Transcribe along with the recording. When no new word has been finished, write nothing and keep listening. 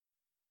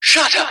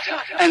Shut up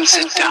and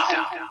sit down.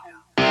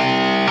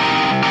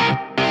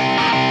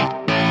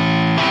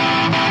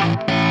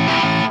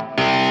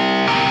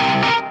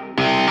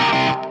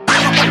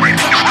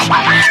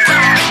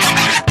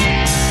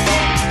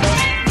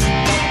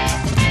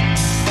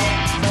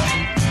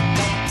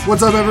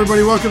 What's up,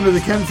 everybody? Welcome to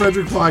the Ken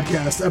Frederick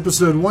Podcast,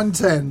 episode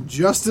 110,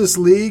 Justice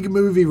League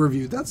movie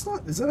review. Is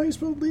that how you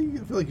spelled league?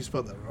 I feel like you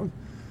spelled that wrong.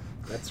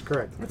 That's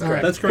correct.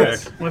 That's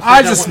correct.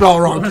 I just spell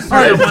wrong. All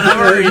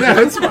right.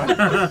 Yeah, it's fine.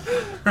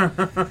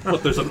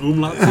 What, there's an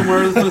umlaut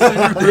somewhere that's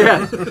missing?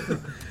 Yeah.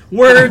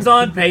 Words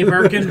on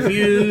paper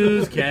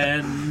confuse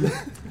Ken.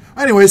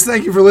 Anyways,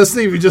 thank you for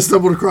listening. If you just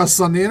stumbled across us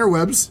on the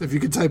interwebs, if you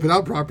could type it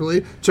out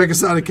properly, check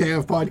us out at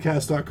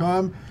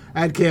kfpodcast.com,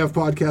 at KF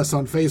Podcast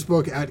on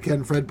Facebook, at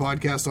Ken Fred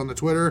Podcast on the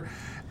Twitter.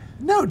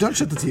 No, don't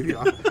shut the TV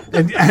off.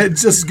 and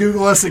just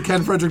Google us at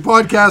Ken Frederick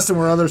Podcast, and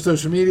we're on other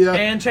social media.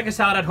 And check us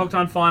out at Hooked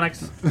on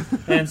Phonics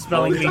and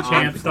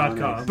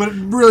SpellingBeeChamps.com. But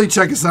really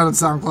check us out on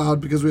SoundCloud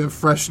because we have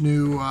fresh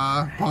new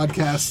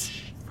podcasts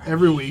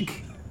every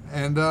week.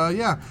 And so we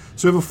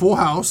have a full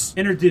house.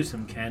 Introduce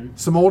him, Ken.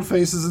 Some old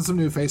faces and some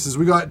new faces.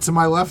 We got to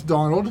my left,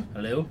 Donald.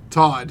 Hello.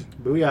 Todd.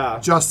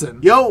 Booyah. Justin.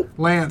 Yo.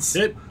 Lance.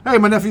 Yep. Hey,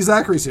 my nephew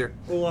Zachary's here.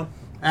 Hola.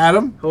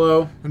 Adam.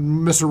 Hello.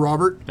 And Mr.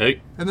 Robert.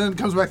 Hey. And then it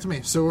comes back to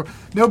me. So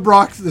no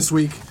Brock this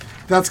week.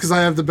 That's because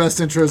I have the best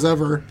intros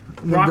ever.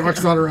 When Brock.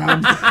 Brock's not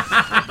around.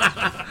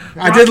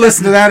 I did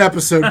listen to that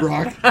episode,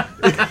 Brock.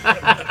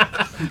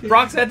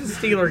 Brock's at the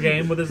Steeler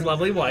game with his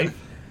lovely wife.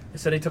 He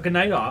said he took a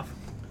night off.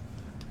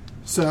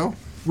 So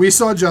we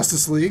saw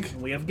Justice League.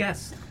 And we have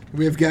guests.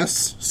 We have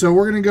guests. So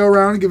we're going to go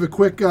around and give a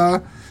quick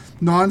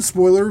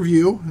non-spoiler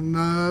review.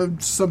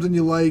 And something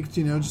you liked,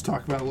 just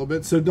talk about it a little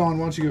bit. So, Dawn,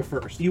 why don't you go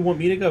first? You want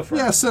me to go first?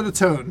 Yeah, set a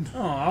tone.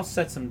 Oh, I'll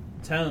set some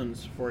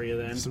tones for you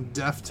then. Some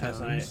def As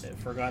tones. I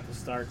forgot to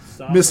start.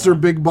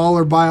 Mr. Big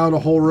Baller buy out a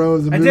whole row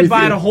of the I movie did buy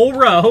out theater. a whole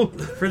row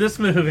for this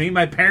movie.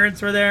 My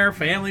parents were there.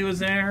 Family was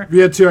there. We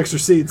had 2 extra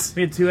seats.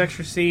 We had 2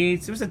 extra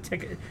seats. It was a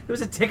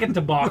ticket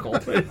debacle.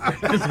 Is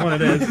what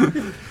it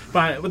is.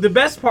 But the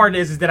best part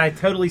is that I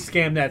totally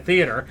scammed that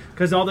theater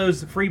because all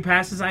those free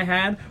passes I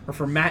had were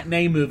for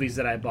matinee movies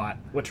that I bought,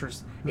 which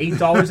was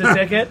 $8 a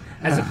ticket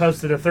as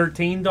opposed to the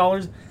 $13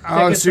 ticket.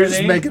 Oh, so you're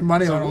just making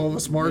money on all of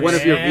us, Mark. One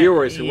of your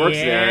viewers who works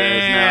there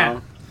is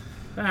now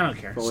I don't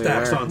care. fully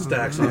Stacks aware. on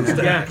stacks on Yeah,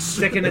 stacks.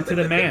 sticking it to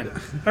the man.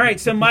 All right,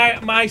 so my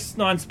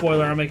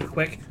non-spoiler, I'll make it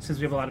quick since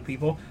we have a lot of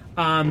people.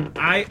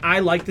 I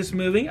like this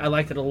movie. I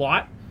liked it a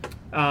lot.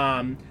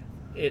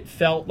 It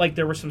felt like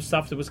there was some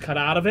stuff that was cut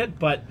out of it,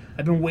 but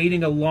I've been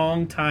waiting a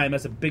long time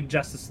as a big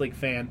Justice League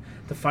fan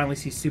to finally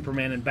see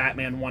Superman and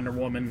Batman, Wonder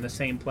Woman in the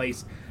same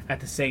place at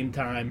the same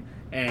time.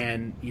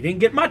 And you didn't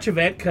get much of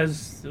it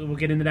because we'll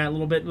get into that a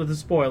little bit with the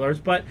spoilers,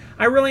 but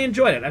I really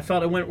enjoyed it. I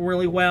felt it went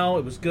really well.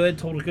 It was good,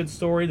 told a good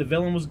story. The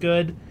villain was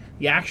good.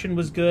 The action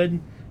was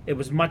good. It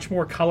was much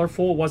more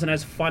colorful. It wasn't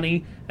as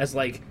funny as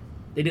they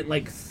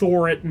didn't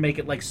Thor it and make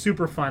it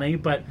super funny,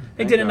 but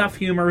they did enough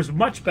humor. It was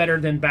much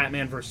better than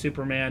Batman vs.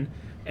 Superman.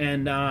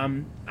 And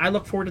I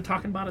look forward to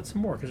talking about it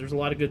some more because there's a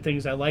lot of good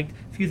things I liked,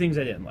 a few things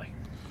I didn't like.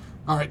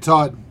 All right,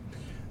 Todd.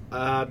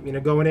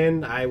 Going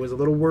in, I was a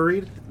little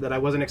worried that I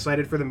wasn't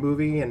excited for the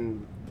movie,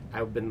 and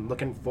I've been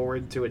looking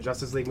forward to a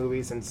Justice League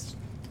movie since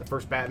the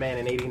first Batman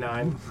in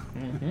 '89.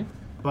 Mm-hmm.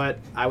 But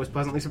I was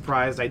pleasantly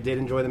surprised. I did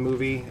enjoy the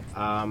movie.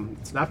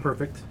 It's not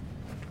perfect.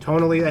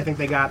 Tonally, I think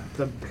they got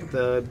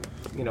the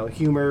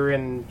humor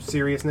and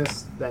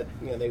seriousness that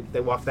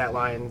they walked that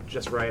line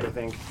just right. I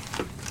think.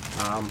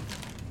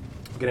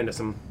 Get into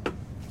some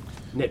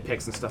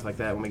nitpicks and stuff like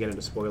that when we get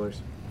into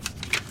spoilers.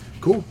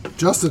 Cool.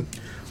 Justin.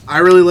 I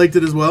really liked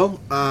it as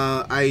well.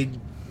 I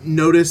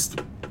noticed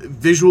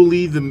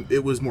visually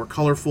it was more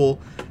colorful.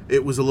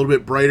 It was a little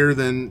bit brighter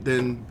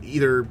than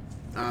either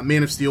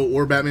Man of Steel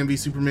or Batman v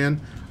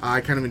Superman.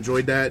 I kind of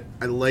enjoyed that.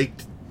 I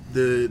liked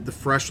the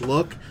fresh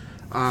look.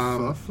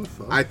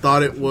 I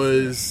thought it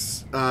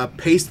was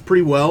paced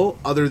pretty well.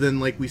 Other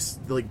than a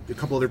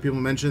couple other people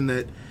mentioned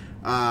that.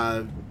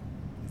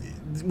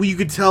 You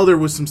could tell there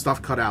was some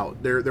stuff cut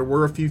out. There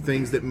were a few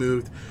things that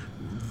moved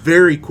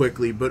very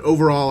quickly, but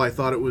overall I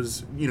thought it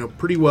was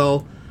pretty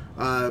well,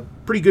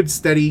 pretty good,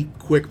 steady,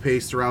 quick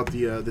pace throughout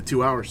the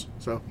 2 hours.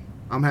 So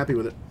I'm happy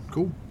with it.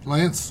 Cool.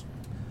 Lance.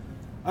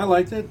 I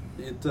liked it.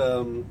 It,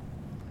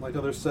 like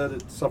others said,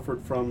 it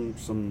suffered from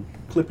some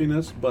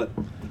clippiness, but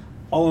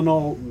all in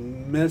all,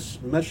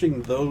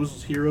 meshing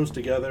those heroes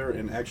together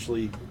and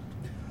actually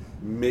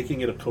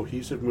making it a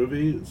cohesive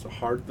movie is a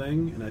hard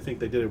thing, and I think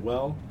they did it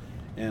well.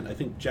 And I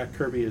think Jack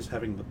Kirby is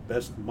having the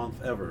best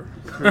month ever.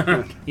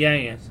 Yeah,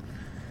 he is.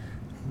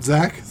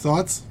 Zach,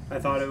 thoughts? I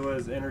thought it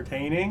was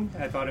entertaining.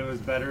 I thought it was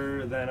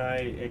better than I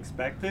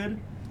expected.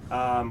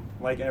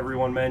 Like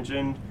everyone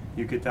mentioned,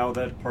 you could tell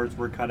that parts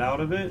were cut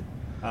out of it.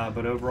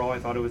 But overall, I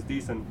thought it was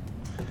decent.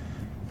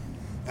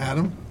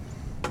 Adam?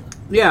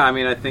 Yeah, I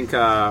mean, I think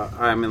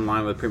I'm in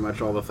line with pretty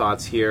much all the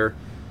thoughts here.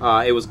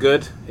 It was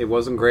good. It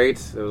wasn't great.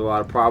 There was a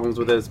lot of problems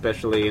with it,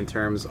 especially in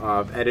terms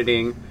of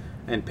editing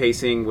and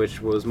pacing, which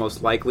was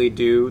most likely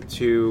due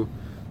to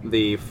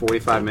the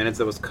 45 minutes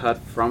that was cut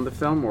from the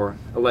film, or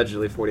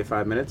allegedly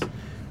 45 minutes.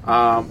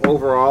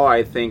 Overall,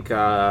 I think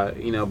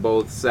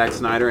both Zack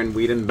Snyder and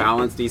Whedon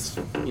balanced these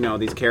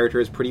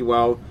characters pretty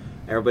well.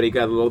 Everybody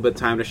got a little bit of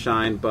time to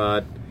shine,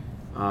 but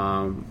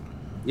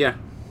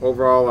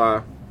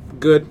overall,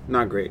 good,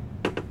 not great.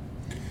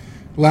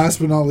 Last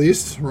but not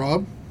least,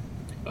 Rob.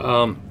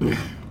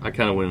 I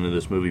kind of went into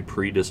this movie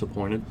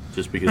pre-disappointed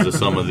just because of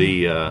some of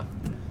the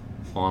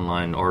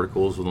online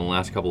articles within the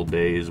last couple of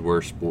days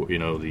where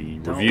the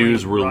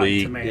reviews were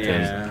leaked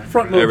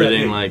and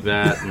everything like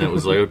that, and it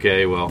was like,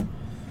 okay, well,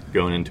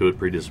 going into it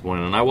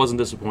pre-disappointed, and I wasn't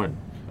disappointed.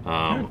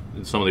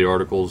 Some of the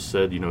articles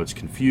said, it's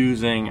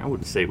confusing. I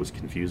wouldn't say it was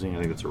confusing. I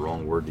think that's a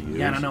wrong word to use.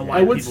 Yeah, I don't know why.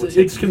 I would people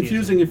say it's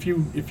confusing if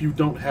you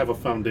don't have a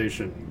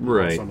foundation.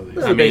 Right. On some of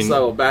these. Base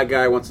level, bad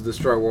guy wants to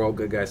destroy world,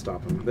 good guy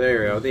stop him.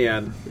 There you go, the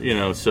end.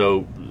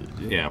 So,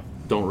 yeah,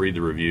 don't read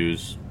the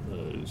reviews.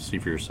 See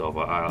for yourself.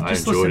 I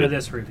Just enjoyed listen it. to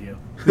this review.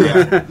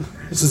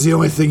 This is the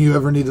only thing you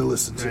ever need to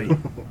listen to. Right.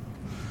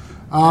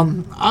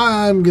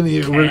 I'm going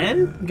to...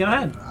 Ken, go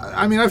ahead.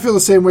 I mean, I feel the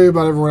same way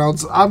about everyone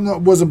else.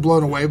 Wasn't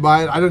blown away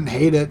by it. I didn't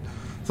hate it.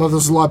 Thought this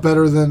was a lot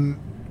better than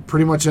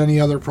pretty much any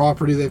other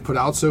property they've put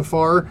out so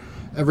far.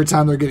 Every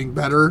time they're getting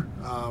better.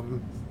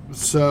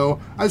 So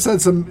I just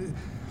had some...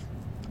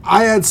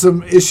 I had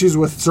some issues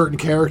with certain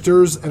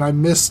characters, and I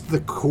missed the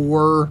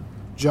core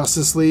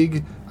Justice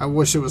League. I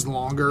wish it was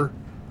longer.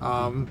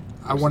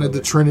 I wanted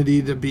the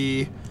Trinity to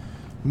be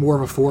more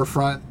of a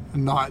forefront,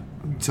 not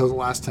until the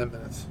last 10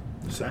 minutes.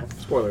 So,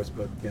 Spoilers,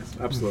 but yes,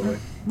 absolutely.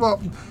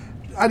 well,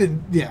 I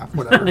didn't. Yeah,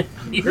 whatever.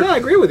 No, I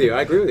agree with you.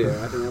 I think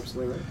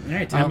absolutely right. All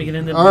right, time to get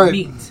into all the right.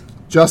 meat.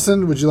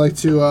 Justin, would you like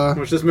to?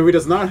 Which this movie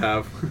does not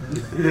have.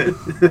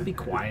 Be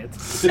quiet.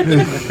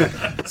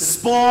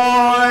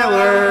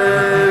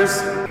 Spoilers.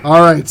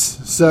 All right,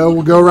 so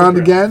we'll go around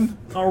again.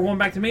 Oh, we're going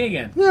back to me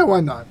again. Yeah,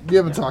 why not? You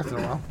haven't talked in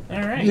a while. All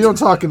right. You don't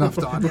talk enough,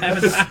 Don. I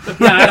don't talk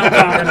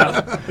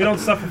enough. We don't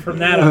suffer from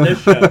that on this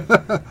show.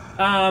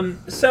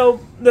 So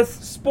the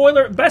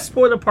best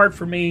spoiler part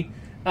for me,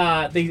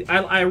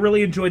 I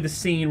really enjoyed the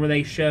scene where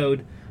they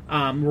showed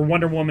where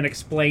Wonder Woman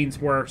explains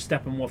where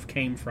Steppenwolf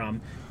came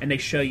from, and they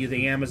show you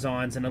the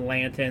Amazons and the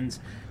Lanterns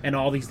and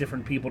all these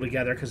different people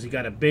together, because you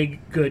got a big,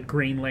 good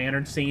Green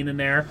Lantern scene in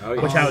there,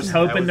 which I was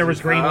hoping there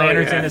was Green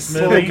Lanterns in this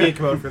Full movie. geek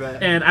mode for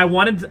that. And I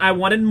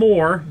wanted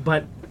more,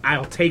 but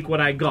I'll take what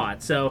I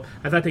got. So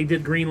I thought they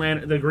did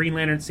the Green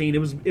Lantern scene. It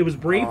was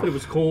brief, but it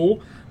was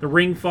cool. The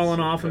ring falling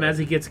off him as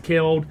he gets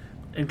killed,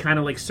 and kind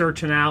of like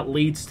searching out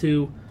leads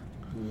to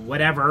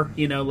whatever,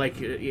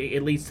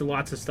 it leads to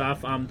lots of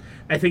stuff.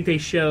 I think they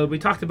showed, we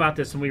talked about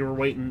this when we were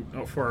waiting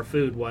for our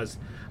food,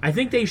 I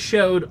think they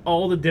showed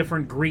all the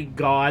different Greek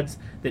gods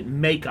that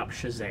make up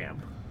Shazam.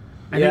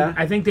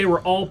 I think they were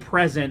all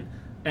present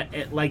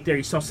like there.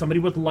 You saw somebody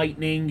with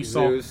lightning, you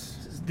Zeus,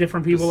 saw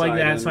different people like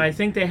that. So I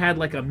think they had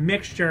like a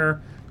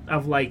mixture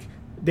of like,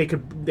 they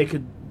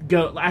could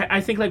go, I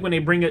think like when they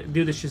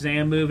do the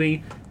Shazam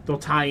movie, they'll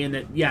tie in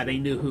that, they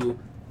knew who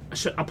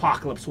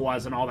Apocalypse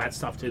was and all that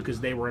stuff too, because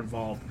they were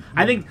involved.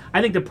 I think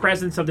the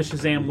presence of the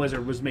Shazam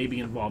wizard was maybe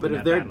involved. But in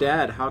if that they're battle.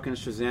 dead, how can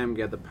Shazam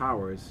get the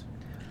powers?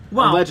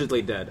 Well,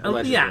 Allegedly dead.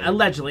 Allegedly. Yeah,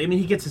 allegedly. I mean,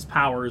 he gets his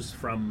powers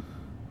from,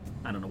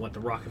 I don't know what, the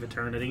Rock of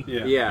Eternity.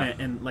 Yeah.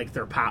 And like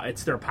their power,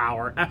 it's their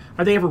power.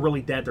 Are they ever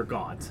really dead? They're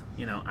gods.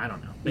 I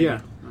don't know. Maybe.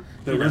 Yeah.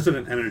 The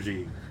resident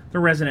energy. The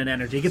resident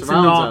energy. He gets the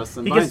Surrounds us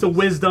and he gets the binds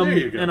us. wisdom There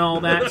you go. and all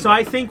that. So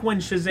I think when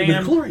Shazam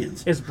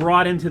midichlorians. is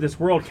brought into this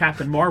world,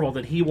 Captain Marvel,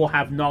 that he will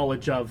have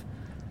knowledge of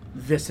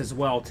this as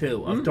well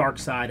too, of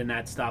Darkseid and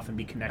that stuff, and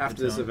be connected After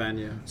to this him. event,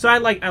 yeah. So I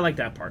like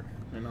that part,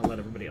 and I'll let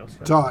everybody else.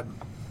 Todd.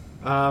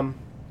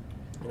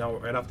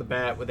 Right off the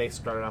bat, when they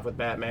started off with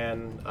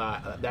Batman,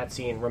 that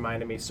scene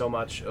reminded me so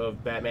much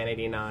of Batman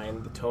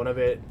 '89. The tone of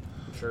it,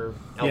 I'm sure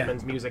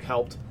Elfman's music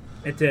helped.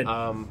 It did.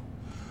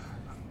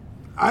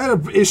 I had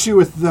an issue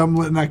with them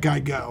letting that guy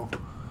go.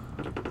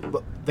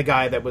 The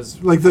guy that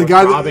was Like the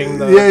guy robbing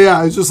that, the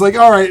yeah, it's just like,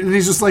 all right, and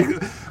he's just like,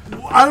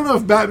 I don't know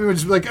if Batman would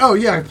just be like, oh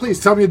yeah,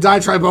 please tell me a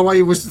diatribe about why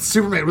you wish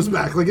Superman was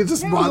back. Like it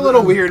just It was a bothered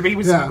little me. weird, but he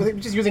was Yeah.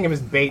 just using him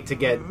as bait to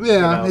get.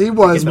 Yeah, he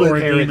was, get but more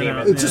it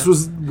parademon. It just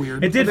was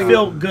weird. It did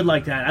feel good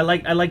like that. I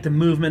like the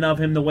movement of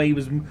him, the way he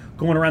was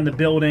going around the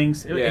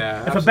buildings. Yeah,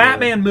 if absolutely. a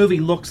Batman movie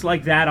looks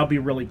like that, I'll be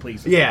really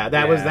pleased. Yeah,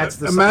 that's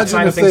the Imagine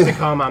sign if of things they- to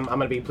come. I'm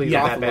going to be pleased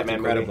Yeah, with Gotham that looked Batman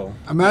incredible.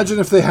 movie. Imagine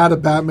if they had a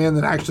Batman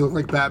that actually looked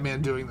like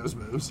Batman doing those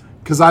moves.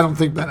 Because I don't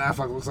think Ben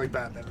Affleck looks like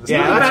Batman. in this Yeah,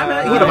 movie. that's-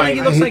 Batman, Who you do don't I- think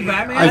he looks I- like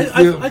Batman?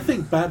 I- I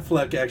think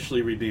Batfleck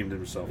actually redeemed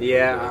himself.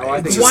 Yeah, I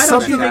think It's Why just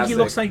don't you something- think he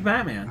looks like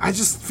Batman? I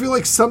just feel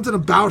like something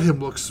about him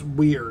looks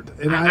weird.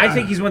 And I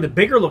think he's one of the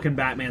bigger looking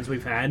Batmans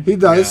we've had. He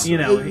does. You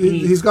know,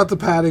 he's got the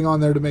padding on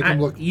there to make him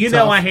look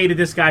tough. I hated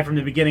this guy from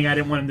the beginning. I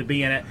didn't want him to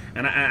be in it,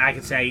 and I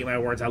can say my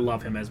words. I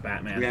love him as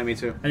Batman. Yeah, me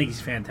too. I think he's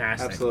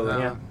fantastic.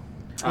 Absolutely. Yeah,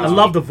 I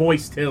love the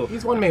voice too.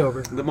 he's won me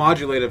over. The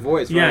modulated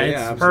voice, Yeah, right? it's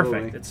absolutely.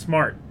 perfect. It's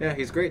smart. Yeah,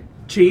 he's great.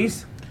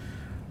 Cheese.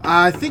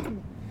 I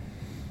think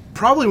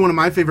probably one of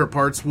my favorite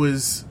parts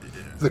was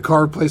the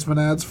car placement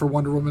ads for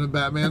Wonder Woman and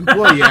Batman.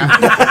 Well, yeah.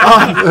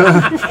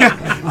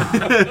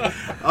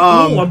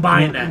 Ooh, I'm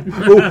buying that.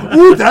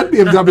 Ooh, that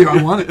BMW,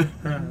 I want it.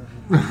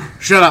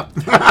 Shut up.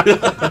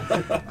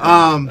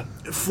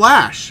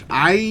 Flash.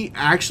 I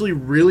actually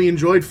really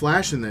enjoyed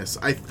Flash in this.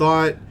 I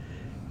thought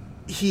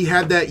he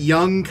had that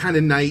young, kind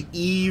of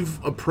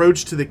naive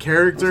approach to the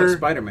character. It's like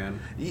Spider-Man.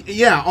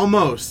 Yeah,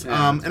 almost.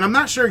 Yeah. And I'm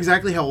not sure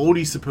exactly how old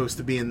he's supposed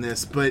to be in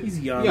this, but He's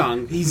young.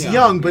 Young. he's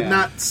young, but yeah.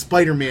 not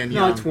Spider-Man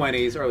No, young.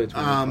 20s, early 20s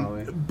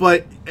probably.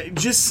 But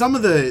just some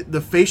of the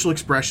facial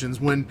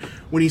expressions when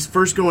he's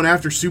first going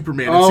after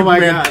Superman. And Oh my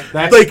Superman, God,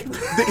 that's-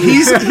 like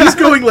he's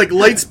going like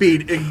light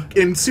speed,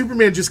 and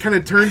Superman just kind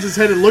of turns his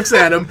head and looks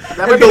at him. That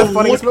might and be the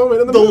funniest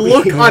moment in the movie.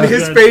 look on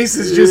his face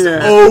is just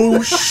Yeah.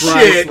 oh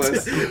shit.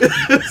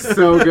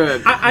 Priceless. So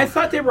good. I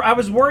thought I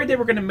was worried they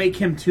were going to make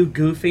him too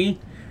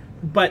goofy,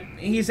 but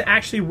he's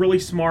actually really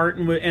smart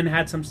and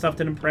had some stuff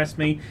that impressed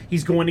me.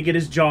 He's going to get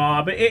his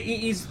job.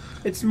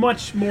 It's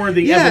much more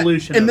the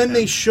evolution. And of then him.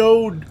 they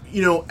showed,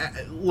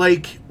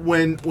 like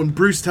when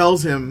Bruce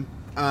tells him,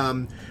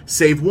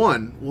 save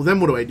one, well, then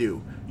what do I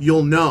do?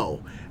 You'll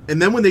know.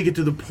 And then when they get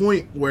to the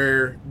point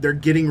where they're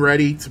getting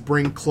ready to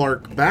bring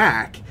Clark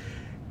back,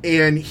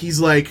 and he's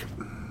like,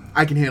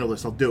 I can handle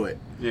this, I'll do it.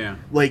 Yeah.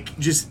 Like,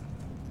 just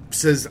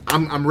says,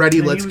 I'm ready,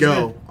 And he let's was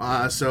go.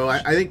 So I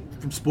think,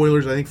 from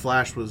spoilers, I think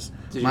Flash was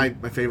my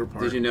favorite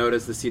part. Did you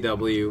notice the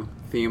CW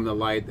theme, the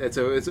light? It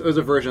was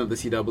a version of the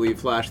CW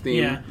Flash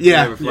theme. Yeah.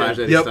 Yeah. Whenever Flash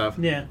did Yep. stuff.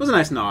 Yeah. It was a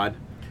nice nod,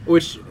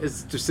 which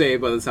is to say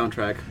by the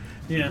soundtrack.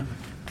 yeah.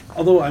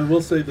 Although I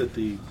will say that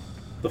the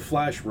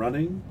Flash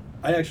running,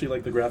 I actually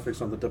like the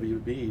graphics on the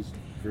WB's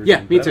version.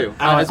 Yeah, me better. too.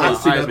 I as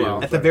CW.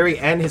 well. At the very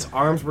end, his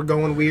arms were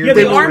going weird. Yeah,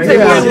 the They arms were- they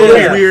Yeah, were it's a little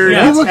weird. weird.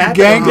 Yeah. He looked That's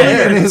gangly,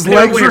 weird. and his They're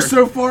legs were weird.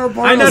 so far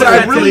apart. I noticed I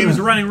that too. really- He was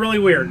running really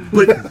weird.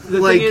 But The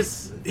like thing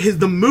is,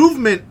 the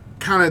movement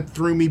kind of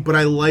threw me, but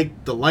I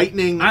liked the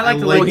lightning. I like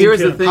the well, lightning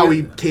here's too. the thing. how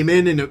he came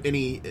in and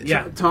he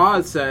Yeah.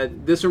 Todd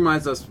said this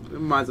reminds us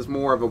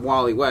more of a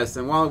Wally West,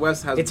 and Wally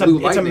West has It's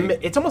blue a, it's a, lightning. mi-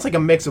 it's almost like a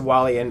mix of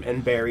Wally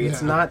and Barry.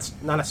 It's Yeah.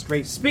 not a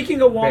straight.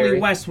 Speaking of Wally Barry.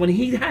 West, when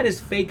he had his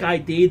fake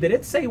ID, did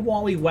it say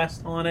Wally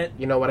West on it?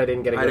 You know what? I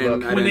didn't get a I good didn't-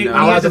 look. I When didn't he know.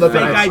 I'll had have the to look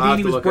fake at it. I'll ID, have and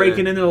he to was look at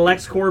breaking it. into the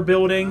LexCorp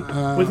building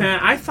with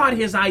that. I thought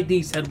his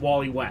ID said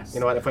Wally West. You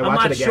know what, if I I'm watch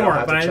not it again, sure, I'll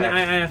have but to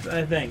check.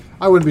 I think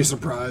I wouldn't be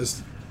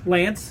surprised.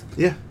 Lance.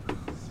 yeah.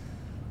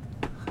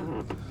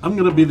 I'm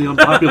going to be the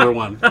unpopular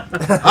one.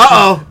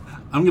 Uh-oh.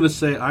 I'm going to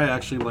say I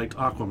actually liked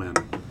Aquaman.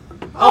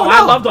 Oh,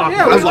 I loved Aquaman.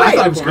 Yeah, it was I thought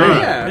great. it was great.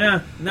 Yeah. Yeah,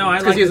 no, I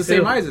Because like he has it the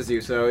same too. eyes as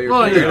you, so you're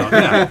Well, clear.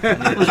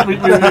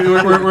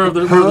 yeah. we're of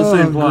the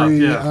same block,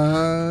 Hungry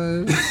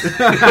yeah.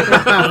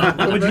 eyes.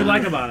 What would you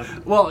like about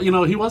him? Well,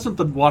 he wasn't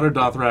the water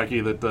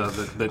Dothraki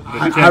that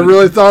I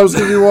really thought it was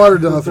going to be Water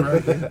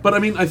Dothraki. But I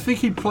mean, I think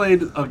he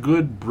played a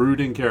good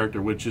brooding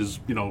character, which is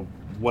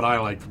what I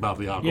liked about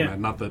the Aquaman, Yeah.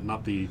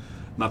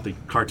 not the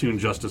cartoon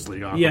Justice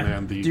League Aquaman. Yeah.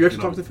 The, Do you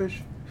actually talk to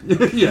fish?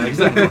 Yeah,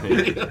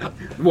 exactly.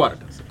 Water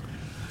does.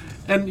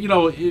 And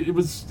it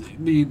was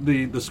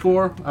the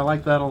score. I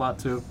like that a lot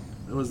too.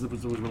 It was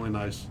really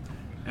nice.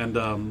 And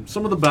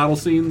some of the battle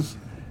scenes,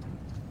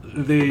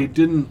 they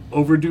didn't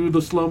overdo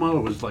the slow mo.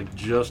 It was like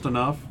just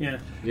enough. Yeah,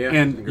 Yeah.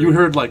 And agreed. you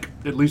heard like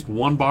at least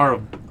one bar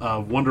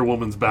of Wonder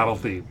Woman's battle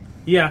theme.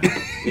 yeah,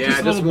 Yeah, a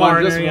just little one,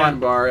 bar just there, yeah. one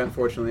bar,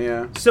 unfortunately.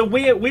 Yeah. So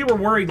we were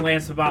worried,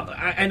 Lance, about.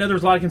 I know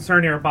there's a lot of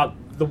concern here about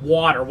the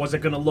water. Was it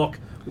going to look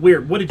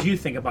weird? What did you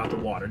think about the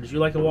water? Did you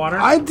like the water?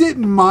 I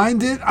didn't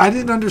mind it. I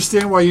didn't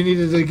understand why you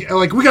needed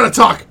to, we got to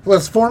talk.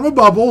 Let's form a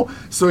bubble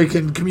so we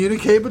can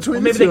communicate between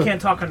Well, maybe the two. they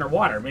can't talk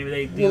underwater. Maybe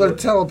they. Well, they're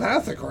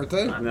telepathic, aren't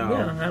they? No,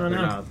 Yeah, I don't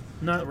they're know. not.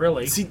 Not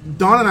really. See,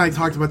 Dawn and I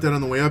talked about that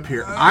on the way up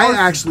here. I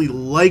actually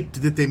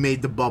liked that they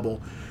made the bubble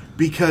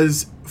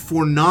because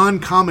for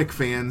non-comic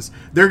fans,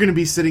 they're going to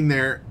be sitting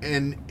there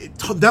and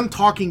them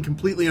talking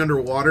completely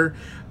underwater.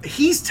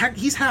 He's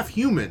half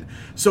human,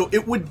 so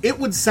it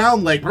would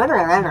sound like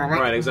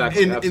Right,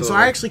 exactly. And so absolutely.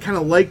 I actually kind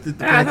of liked the Yeah,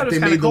 I fact thought that it they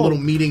was made kinda the cool. little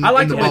meeting I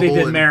like in the the way they bubble.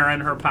 did and- Mara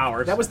and her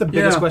powers. That was the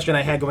biggest Yeah. question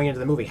I had going into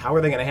the movie. How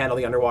are they going to handle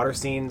the underwater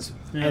scenes?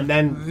 And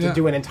then to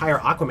do an entire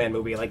Aquaman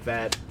movie like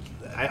that,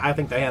 I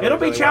think they handled It'll it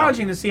be really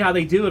challenging to see how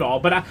they do it all,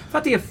 but I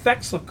thought the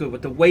effects looked good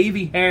with the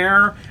wavy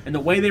hair and the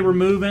way they were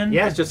moving.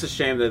 Yeah. It's just a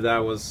shame that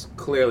was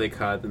clearly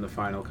cut in the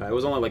final cut. It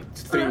was only like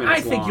 3 minutes long.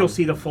 I think you'll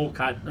see the full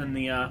cut in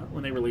the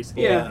when they release it.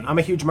 well. Yeah, I'm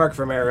a huge mark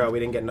for Mara. We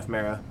didn't get enough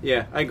Mara.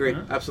 Yeah, I agree.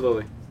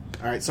 Absolutely.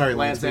 All right, sorry,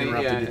 Lance, Lance, we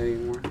interrupted you. any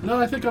more? No,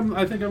 I think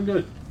I'm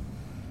good.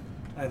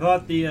 I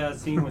thought the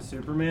scene with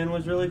Superman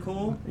was really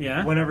cool.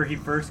 Yeah? Whenever he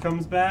first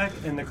comes back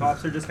and the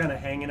cops are just kind of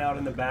hanging out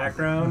in the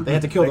background. They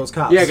had to kill those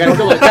cops. Yeah, gotta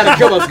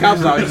kill those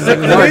cops out. Just like,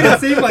 It made it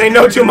seem like They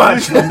know too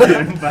much.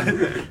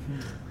 It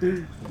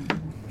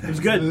was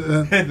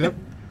good. Yep.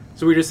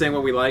 so we're just saying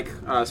what we like.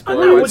 No,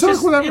 Spoiler. it's talk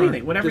just whatever.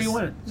 anything, whatever you Just-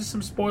 want. Just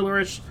some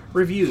spoilerish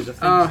reviews of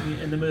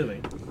things in the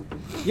movie.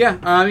 Yeah,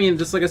 I mean,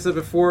 just like I said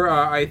before,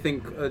 I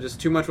think just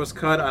too much was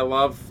cut. I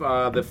love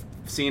the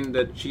scene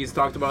that she's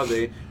talked about.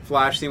 The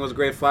Flash scene was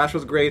great. Flash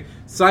was great.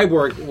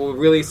 Cyborg will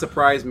really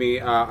surprise me.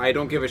 I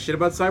don't give a shit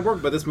about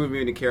Cyborg, but this movie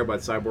made me care about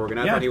Cyborg, and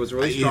I thought he was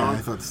really strong. Yeah,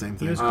 I thought the same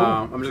thing. He was cool.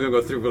 I'm just gonna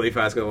go through really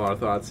fast. Got a lot of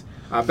thoughts.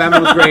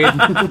 Batman was great.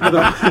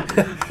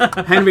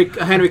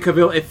 Henry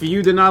Cavill. If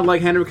you did not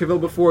like Henry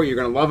Cavill before, you're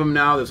gonna love him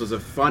now. This was a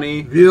funny.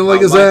 If you don't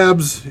like his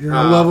abs, you're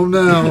gonna love him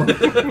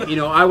now. You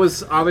know, I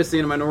was obviously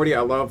in a minority.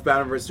 I love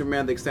Batman vs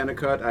Superman, the extended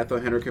cut. I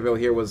thought Henry Cavill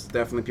here was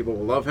definitely people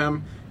will love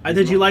him.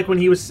 Did you like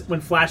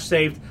when Flash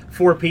saved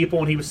 4 people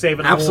and he was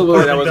saving?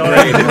 Absolutely, the whole that was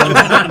great.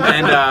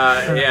 And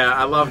yeah,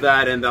 I love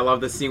that, and I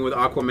love the scene with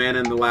Aquaman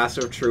and the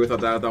Lasso of Truth. I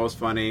thought that was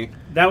funny.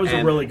 That was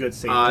and, a really good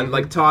scene.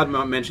 Like Todd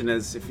mentioned,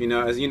 as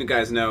you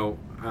guys know,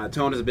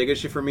 tone is a big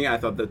issue for me. I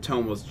thought the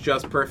tone was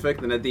just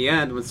perfect, and at the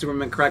end, when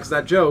Superman cracks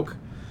that joke,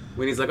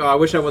 when he's like, "Oh, I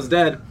wish I was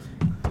dead."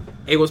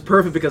 It was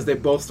perfect because they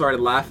both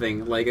started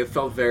laughing. Like, it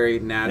felt very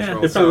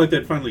natural. It felt like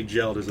they finally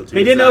gelled as a team.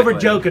 They didn't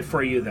over-joke it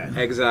for you then.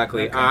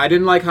 Exactly. Okay. I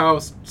didn't like how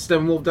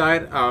Steppenwolf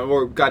died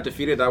or got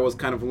defeated. That was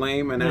kind of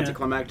lame and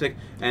anticlimactic.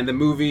 And the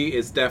movie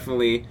is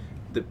definitely...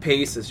 The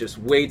pace is just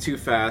way too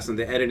fast, and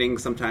the editing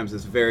sometimes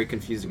is very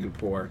confusing and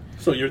poor.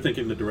 So you're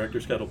thinking the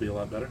director's cut will be a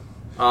lot better?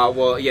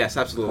 Well, yes,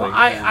 absolutely. Well,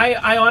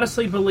 I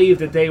honestly believe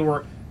that they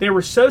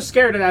were so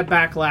scared of that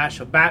backlash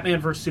of Batman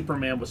vs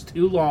Superman was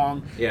too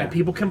long, and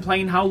people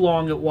complained how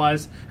long it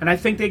was, and I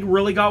think they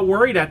really got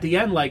worried at the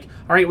end. Like,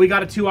 all right, we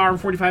got a 2-hour and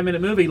 45-minute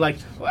movie. Like,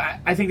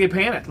 I think they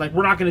panicked. Like,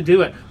 we're not going to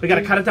do it. We got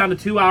to cut it down to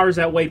 2 hours.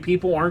 That way,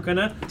 people aren't going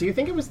to. Do you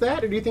think it was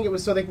that, or do you think it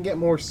was so they can get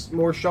more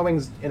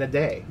showings in a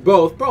day?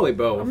 Both, probably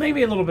both. Well,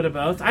 maybe a little bit of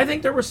both. I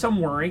think there was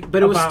some worry,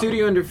 but it was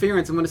studio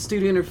interference, and when a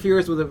studio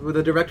interferes with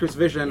a director's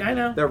vision, I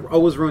know. that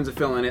always ruins a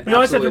film. And it you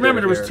always have to remember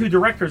there was here. 2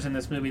 directors in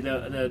this movie,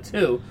 the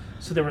 2,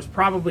 so there was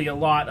probably a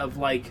lot of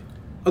like.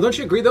 Oh, don't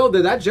you agree though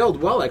that gelled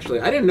well?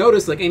 Actually, I didn't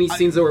notice like any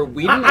scenes that were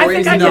Whedon. I or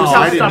think anything. I can tell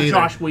I didn't stuff either.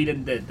 Josh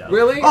Whedon did though.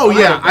 Really? Oh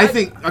yeah, I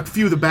think a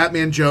few of the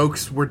Batman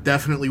jokes were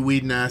definitely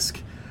Whedon-esque.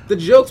 The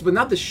jokes, but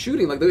not the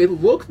shooting. Like it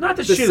looked not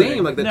the shooting.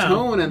 Same. Like the no,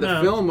 tone and the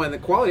film and the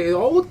quality, it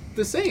all looked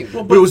the same.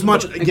 Well, but it was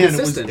much again.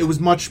 consistent. It was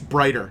much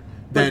brighter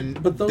than.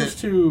 But those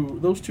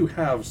two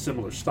have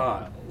similar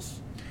styles.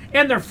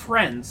 And they're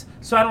friends,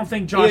 so I don't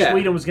think Josh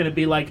Whedon was going to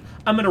be like,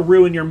 "I'm going to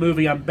ruin your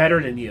movie. I'm better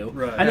than you."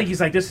 Right. I think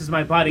he's like, "This is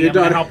my buddy. I'm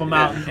going to help him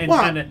out and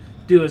kind of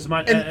do as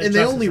much." And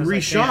they only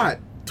justice as I reshot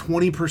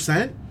can.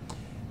 20%.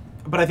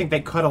 But I think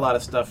they cut a lot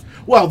of stuff.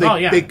 Well,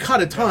 they cut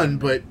a ton,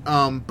 but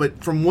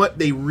from what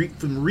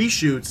from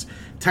reshoots,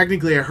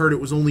 technically I heard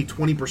it was only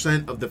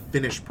 20% of the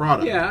finished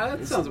product. Yeah,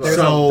 that sounds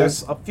about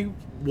There's a few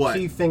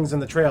key things in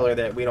the trailer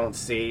that we don't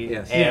see.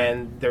 Yes.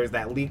 And there's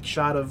that leaked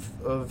shot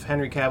of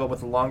Henry Cavill with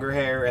the longer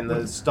hair and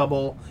the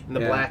stubble and the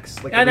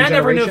blacks. Like and I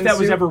never knew if that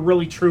was suit. ever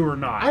really true or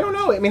not. I don't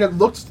know. I mean, it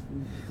looks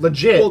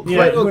legit. Well,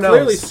 but who knows?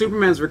 clearly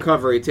Superman's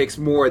recovery takes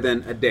more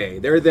than a day.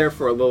 They're there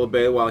for a little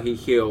bit while he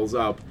heals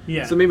up.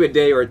 Yeah. So maybe a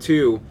day or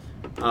two.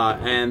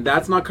 And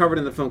that's not covered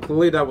in the film.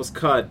 Clearly that was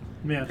cut.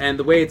 Yeah. And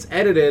the way it's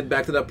edited,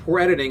 back to that poor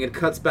editing, it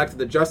cuts back to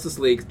the Justice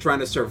League trying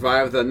to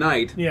survive the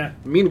night. Yeah.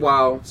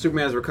 Meanwhile,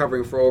 Superman's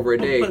recovering for over a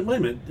day. But wait a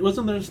minute.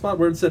 Wasn't there a spot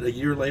where it said a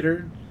year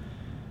later?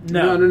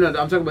 No. I'm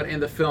talking about in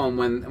the film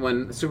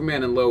when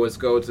Superman and Lois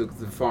go to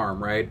the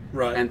farm, right?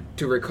 Right. And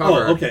to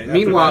recover. Oh, okay.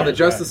 Meanwhile, After the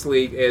Justice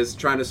League is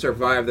trying to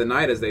survive the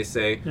night, as they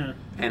say. Yeah.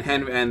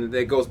 And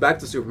it goes back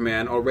to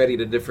Superman already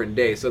to a different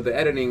day. So the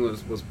editing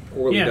was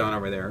poorly done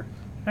over there.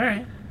 All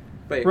right.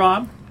 But,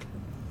 Rob?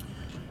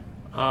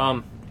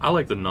 I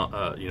like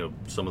the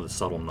some of the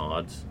subtle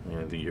nods.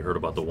 You heard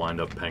about the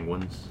wind-up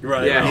penguins.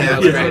 Right. Yeah.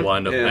 The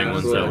wind-up penguins.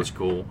 Absolutely. That was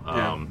cool.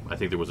 Yeah. I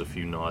think there was a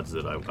few nods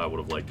that I would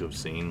have liked to have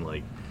seen.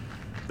 Like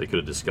they could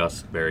have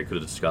discussed. Barry could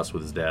have discussed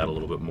with his dad a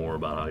little bit more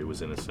about how he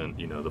was innocent.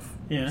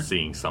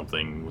 Seeing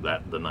something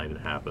that the night it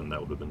happened, that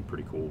would have been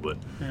pretty cool. But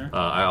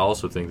I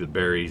also think that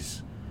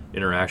Barry's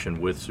interaction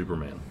with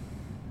Superman,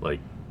 like.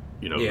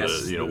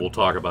 Yes. We'll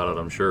talk about it,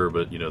 I'm sure,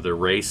 but their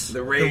race.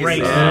 The race.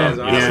 Yeah, is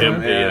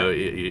awesome.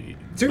 Him,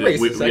 Two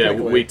races.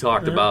 we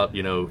talked about,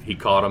 he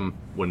caught him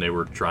when they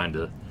were trying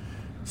to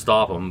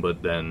stop him,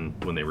 but then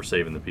when they were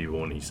saving the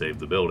people and he saved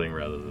the building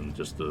rather than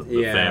just the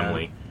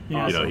family,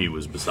 Awesome. he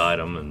was beside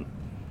them, and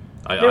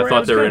I It thought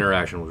was their good.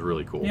 interaction was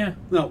really cool. Yeah.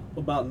 No,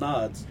 about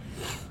nods.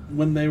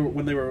 When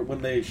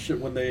they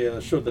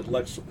showed that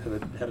Lex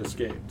had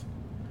escaped,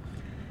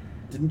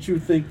 didn't you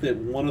think that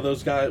one of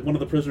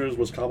the prisoners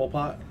was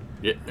Cobblepot?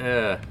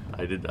 Yeah,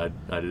 I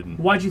didn't.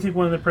 Why'd you think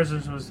one of the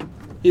prisoners was?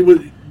 He was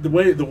the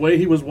way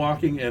he was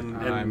walking and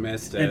I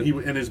missed and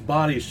it. his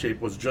body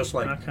shape was just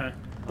like. Okay.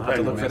 I'll have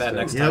to look for that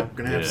next time. Yep,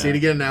 gonna have to see it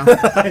again now.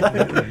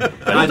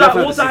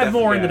 We'll dive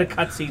more into the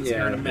cutscenes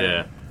here in a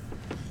minute.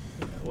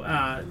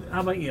 Yeah.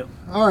 How about you?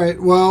 All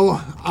right.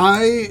 Well,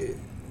 I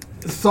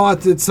thought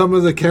that some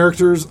of the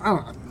characters. I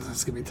don't know.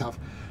 That's gonna be tough.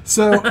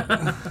 So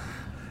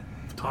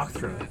Talk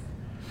through it.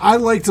 I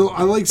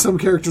liked some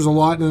characters a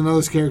lot, and then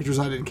those characters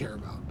I didn't care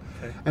about.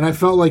 Okay. And I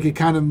felt like it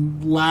kind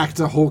of lacked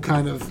a whole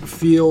kind of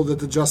feel that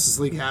the Justice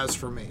League has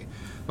for me.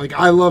 Like,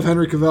 I love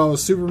Henry Cavill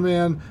as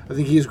Superman. I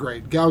think he's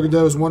great. Gal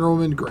Gadot as Wonder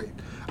Woman, great.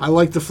 I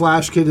like the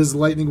Flash kid. His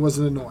lightning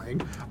wasn't annoying.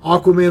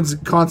 Aquaman's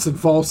constant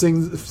fall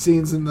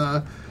scenes in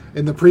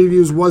the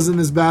previews wasn't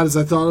as bad as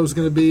I thought it was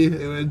going to be.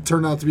 It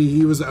turned out to be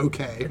he was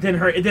okay. It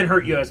didn't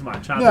hurt you as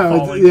much. Huh?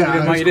 No, You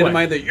didn't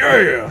mind the You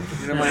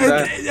didn't mind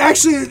that.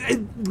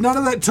 Actually, none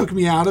of that took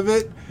me out of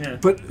it. Yeah.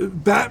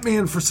 But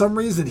Batman, for some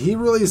reason, he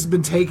really has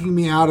been taking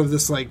me out of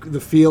this, like, the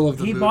feel of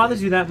the movie. He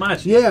bothers you that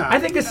much. Yeah. I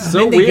think this is So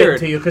Mindy weird. getting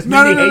to you because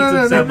Mindy hates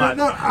him so much.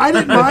 No, I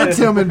didn't mind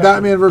him in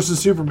Batman versus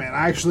Superman.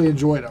 I actually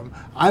enjoyed him.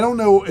 I don't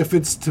know if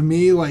it's, to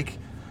me, like,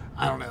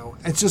 I don't know.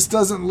 It just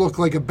doesn't look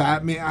like a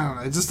Batman. I don't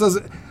know. It just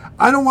doesn't.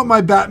 I don't want my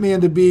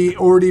Batman to be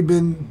already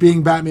been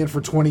being Batman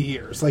for 20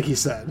 years, like he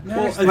said. Well,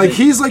 I like think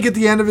he's like at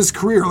the end of his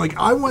career. Like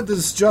I want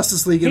this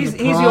Justice League in He's the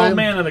the prime. old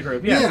man of the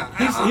group.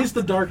 Yeah. he's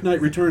the Dark Knight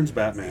Returns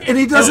Batman. And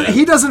he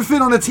doesn't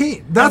fit on a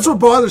team. That's what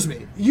bothers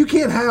me. You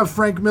can't have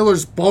Frank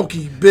Miller's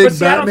bulky, big But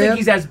see, I don't Batman. think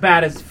he's as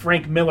bad as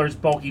Frank Miller's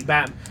bulky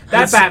Batman.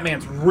 That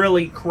Batman's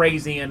really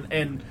crazy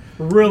and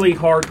really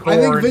hardcore. I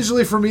think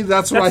visually for me,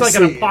 that's what I like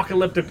see. an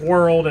apocalyptic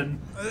world, and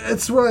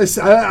It's what I see.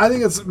 I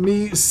think it's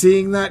me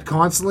seeing that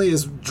constantly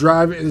is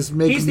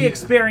making. he's the me,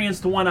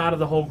 experienced one out of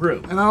the whole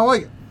group. and I don't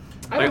like it.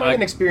 I don't like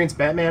an experienced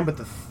Batman, but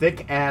the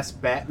thick ass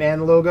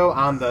Batman logo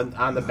on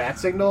the bat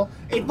signal,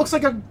 it looks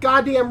like a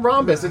goddamn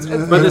rhombus. It's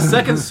But the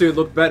second suit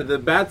looked better. The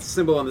bat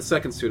symbol on the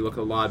second suit looked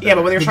a lot better. yeah,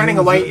 but when they're shining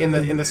a light in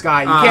the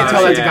sky, you can't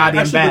tell that's a yeah. goddamn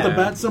Actually, bat. but the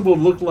bat symbol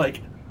looked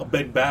like a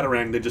big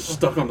batarang they just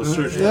stuck on the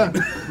search light.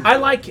 Yeah, I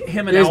like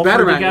him and His Alfred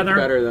Batarang together. looked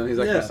better than he's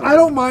like. Yeah. I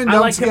don't mind I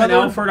them like him and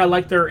together. Alfred. I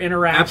like their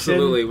interaction.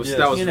 Absolutely, Yes.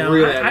 that was You know,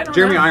 really. I don't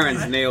Jeremy know.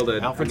 Irons nailed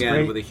it Alfred's again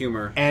great. with the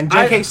humor. And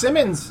J.K.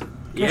 Simmons.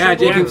 Yeah,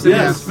 J.K. Simmons.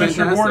 Yes. is Mr.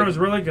 fantastic. Warner was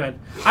really good.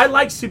 I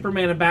like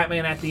Superman and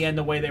Batman at the end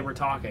the way they were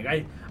talking.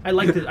 I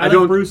like the, I I like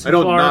don't. Bruce I and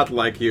don't Clark. not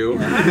like you.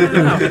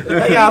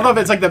 Yeah, I love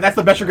it. It's like that's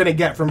the best you're gonna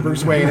get from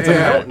Bruce Wayne. It's like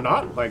I don't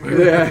not like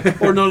you.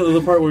 Or no,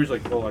 the part where he's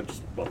like, "Well, I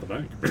just bought the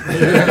bank."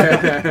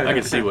 I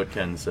can see what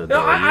Ken said. No,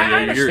 though. I you're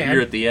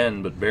understand. at the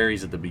end, but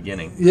Barry's at the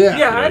beginning. Yeah,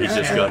 Yeah, I He's just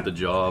understand. got the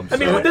job. I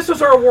mean, so- this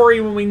was our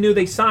worry when we knew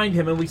they signed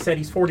him and we said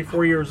he's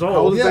 44 years old. How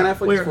old is Ben Yeah.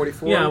 Affleck? We He's were-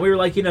 44. Yeah, we were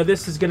like,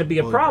 this is going to be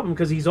a problem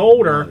because he's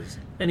older Nice.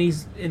 and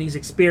he's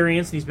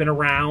experienced and he's been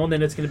around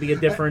and it's going to be a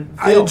different.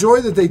 I film.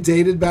 enjoy that they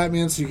dated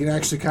Batman, so you can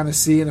actually kind of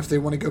see, and if they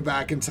want to go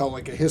back and tell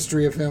like a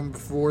history of him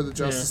before the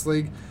Justice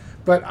League.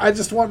 But I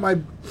just want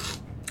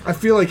I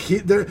feel like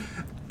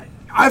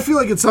I feel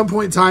like at some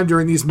point in time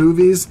during these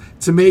movies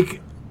to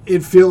make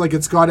it feel like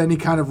it's got any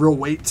kind of real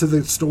weight to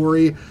the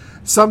story.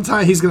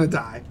 Sometime he's going to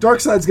die.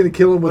 Darkseid's going to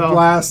kill him with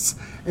blasts,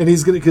 and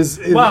he's going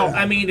to Well,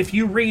 I mean, if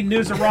you read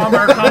Newsarama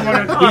or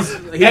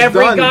Comic he's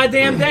every done.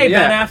 goddamn day,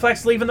 Yeah. Ben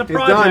Affleck's leaving the He's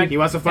project. done. He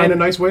wants to find a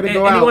nice way to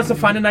go and out. he wants to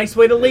find a nice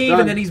way to leave, done.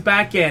 and then he's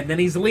back in. Then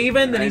he's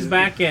leaving, then he's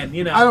back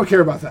in. I don't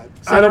care about that.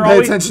 So I don't they're pay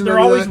always, attention they're to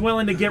always that.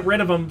 willing to get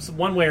rid of him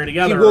one way or the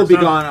other. He will or be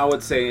something. gone. I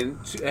would say.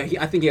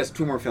 I think he has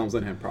 2 more films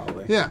in him,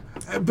 probably. Yeah,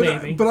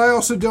 Maybe. but I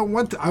also don't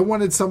want. I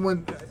wanted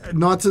someone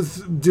not to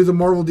do the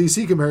Marvel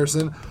DC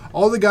comparison.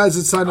 All the guys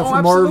that signed up Oh,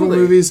 for Marvel absolutely.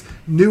 movies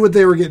knew what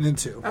they were getting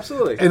into.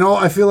 Absolutely. And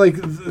I feel like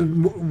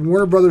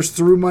Warner Brothers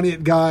threw money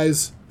at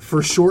guys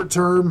for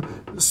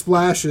short-term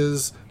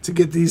splashes to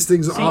get these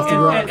things off the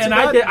ground. and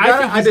I think he's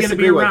going to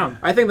disagree be with. around.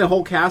 I think the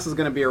whole cast is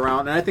going to be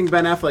around, and I think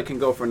Ben Affleck can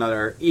go for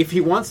another, if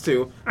he wants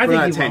to, I for think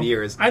another he 10 will.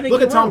 years. I think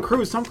Look he at Tom will.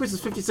 Cruise. Tom Cruise is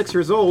 56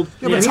 years old. Yeah,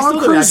 and but he's Tom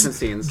still doing action Cruise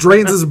scenes.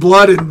 drains his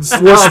blood and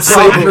worships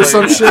Satan or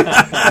some shit.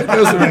 He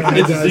knows what he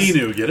It's does.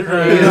 Xenu, get it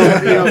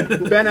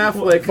right? Ben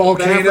Affleck.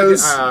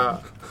 Volcanoes.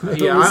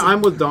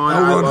 I'm with Dawn.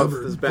 L. I Ron love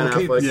Hubbard. this Ben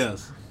Volcanoes. Affleck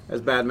Yes.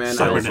 as Batman.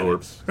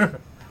 Cybernetics.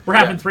 We're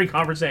having 3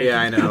 conversations.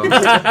 Yeah, I know.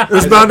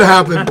 It's bound to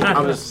happen. I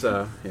was,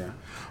 yeah.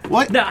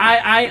 What? No,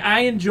 I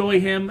enjoy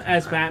him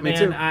as Batman. Me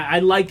too. I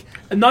like,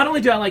 not only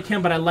do I like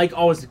him, but I like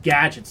all his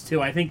gadgets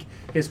too. I think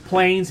his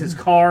planes, his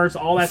cars,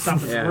 all that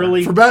stuff is Yeah.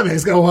 really. For Batman,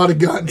 he's got a lot of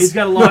guns. He's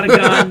got a lot of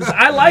guns.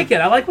 I like it.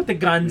 I like with the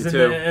guns Me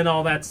and, too. and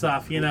all that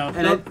stuff. You know,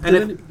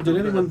 Did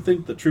anyone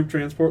think the troop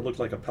transport looked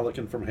like a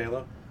Pelican from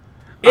Halo?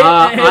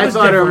 I was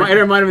thought it different.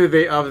 reminded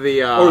me of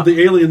the Or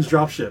the aliens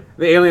dropship?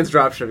 the aliens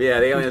dropship. Yeah,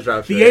 the aliens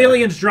dropship. The yeah.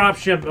 aliens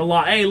dropship a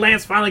lot. Hey,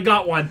 Lance finally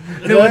got one.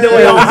 Do we all-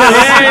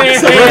 Hey,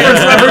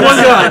 Everyone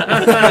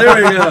got. There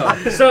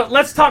we go. So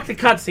let's talk the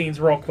cutscenes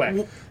real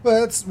quick.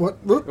 That's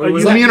what. was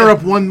Let me that?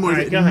 interrupt one more. All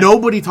right, go ahead.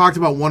 Nobody talked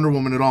about Wonder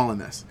Woman at all in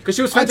this. Because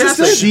she was I just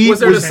fantastic. said she What's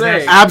there was to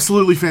say?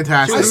 absolutely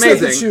fantastic. I was said that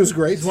amazing. she was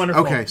great. It's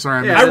wonderful. Okay,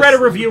 sorry. Yeah. I read a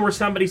review where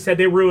somebody said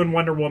they ruined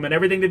Wonder Woman.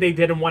 Everything that they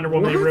did in Wonder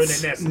Woman, they ruined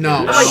in this. No,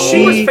 I'm like,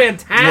 she was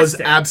fantastic.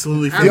 Was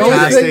absolutely The only,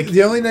 fantastic. thing,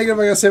 the only negative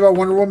I gotta say about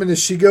Wonder Woman is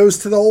she goes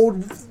to the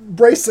old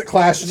bracelet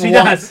clash. She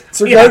does. It's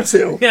her Yeah.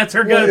 go-to. Yeah, it's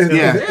her go-to.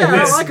 Yeah.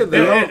 Yeah, I like it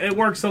though. It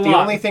works a The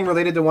lot. only thing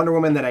related to Wonder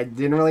Woman that I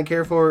didn't really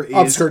care for is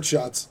Upskirt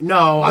shots.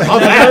 No, I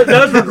love that.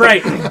 Those were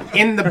great.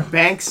 In the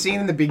bank scene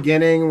in the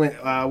beginning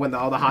when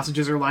all the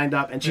hostages are lined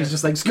up and she's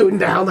just like scooting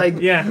down like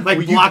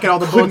blocking all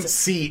the Couldn't bullets.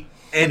 see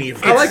any of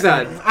it. I like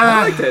that.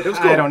 I liked it. It was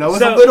cool. I don't know. It was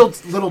So-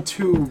 a little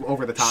too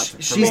over the top.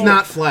 for She's me.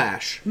 not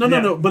Flash.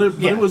 No. But it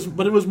Yeah.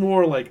 was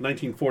more like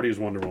 1940s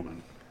Wonder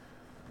Woman.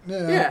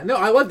 Yeah, no,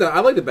 I like that. I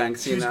like the bank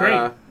scene. was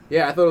great.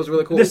 Yeah, I thought it was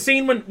really cool. The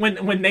scene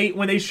when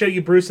they show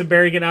you Bruce and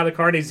Barry getting out of the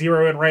car, and they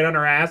zero in right on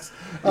her ass.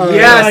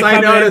 Yes, I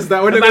noticed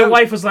that. And my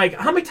wife was like,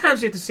 "How many times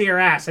do you have to see her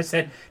ass?" I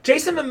said,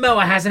 "Jason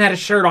Momoa hasn't had a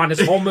shirt on this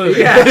whole movie."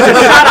 Yeah. Shut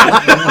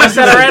up. I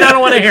said, "All right, I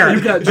don't want to hear it."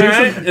 You got Jason, All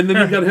right? and then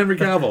you got Henry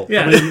Cavill.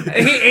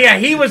 Yeah,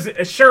 he was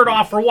a shirt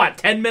off for what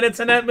 10 minutes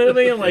in that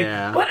movie. I'm like,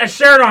 Yeah. put a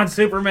shirt on,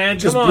 Superman.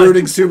 Just Come on.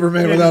 brooding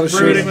Superman Yeah, without a just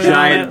shirt. brooding on. without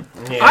Giant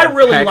it. I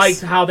really pecs.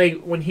 liked how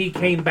when he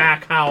came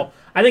back, how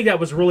I think that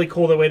was really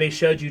cool the way they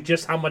showed you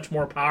just how much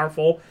more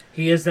powerful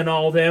he is than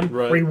all of them.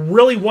 Right. Where he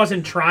really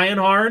wasn't trying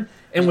hard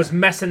and was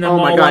messing them Oh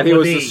all my up God, he with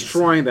was ease.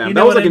 destroying them. You That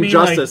know was what like I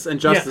mean?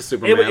 Injustice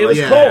Superman. It was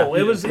Like, cool.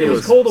 yeah. It was It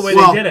was- cool the way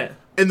Well, they did it.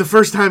 And the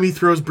first time he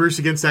throws Bruce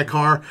against that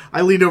car,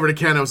 I leaned over to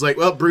Ken. I was like,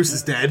 "Well, Bruce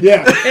is dead."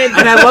 Yeah.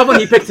 And I love when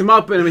he picked him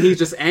up and he's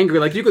just angry.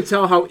 Like you could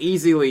tell how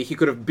easily he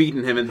could have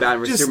beaten him in Batman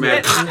vs Just-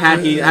 Superman had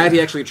he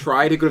actually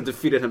tried. He could have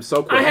defeated him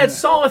so quick. I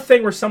saw a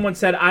thing where someone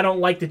said, "I don't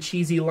like the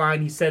cheesy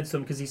line he said to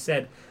him because he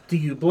said, 'Do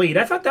you bleed?'"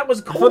 I thought that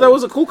was cool. I thought that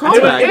was a cool It was,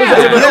 callback. it was Yeah.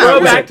 a Yeah.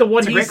 throwback to what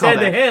it's a he great said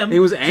to callback. him. He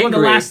was It's one of the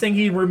angry. last thing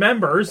he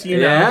remembers. You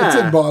know. Yeah. It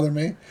didn't bother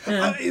me.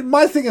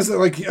 My thing is that,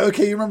 like,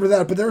 okay, you remember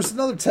that, but there was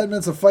another 10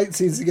 minutes of fight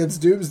scenes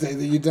against Doomsday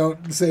that you don't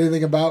say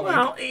anything about. Like,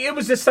 Well, it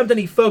was just something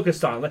he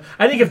focused on.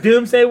 I think if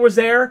Doomsday was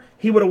there,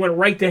 he would have went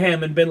right to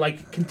him and been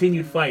like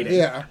continued fighting.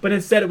 Yeah. But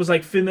instead, it was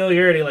like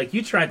familiarity. Like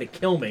you tried to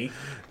kill me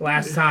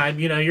last time.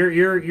 You know,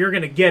 you're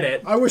gonna get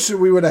it. I wish that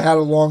we would have had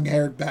a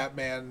long-haired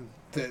Batman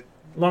that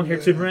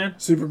Long-haired Superman.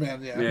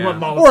 Superman, yeah. Yeah. What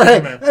mullet Or hey,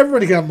 Superman?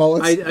 everybody got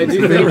mullets. I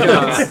do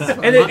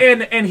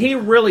think. And he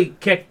really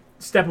kicked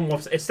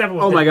Steppenwolf's.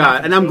 Steppenwolf. Oh did my God!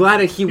 nothing And I'm to him. glad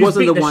that he was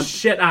wasn't the beating one.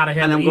 shit out of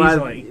him And I'm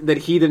easily. glad that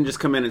he didn't just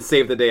come in and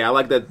save the day. I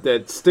like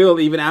that still,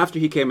 even after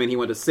he came in, he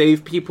went to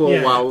save people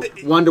Yeah. while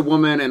Wonder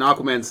Woman and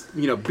Aquaman's,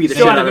 beat the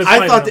Still shit had out a of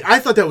good him. fight. I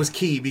thought that was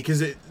key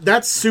because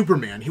that's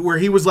Superman, where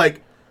he was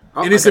like,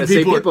 Oh, I innocent gotta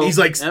save people. He's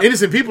like, Yep.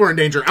 innocent people are in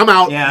danger. I'm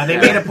out. Yeah, they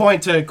made a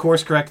point to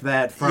course correct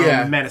that from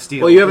Yeah. Man of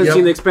Steel. Well, you haven't Yep.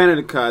 seen the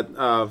expanded cut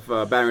of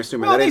Batman vs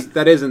Superman. Well,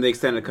 that is in the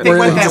extended cut. They Where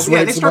went he that, just yeah,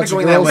 they rapes a started bunch of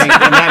going that girls. way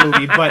in that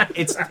movie, but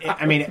it's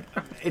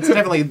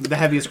definitely the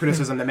heaviest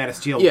criticism that Man of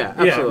Steel Yeah,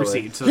 absolutely.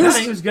 received. So Yeah, that's-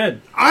 he was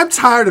good. I'm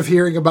tired of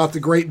hearing about the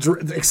great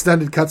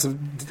extended cuts of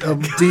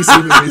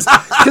DC movies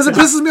because it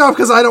pisses me off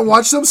because I don't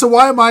watch them. So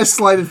why am I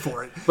slighted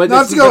for it? But Now I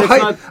have to it's- go.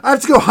 but it's I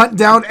have to go hunt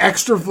down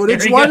extra footage.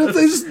 There you Why go. don't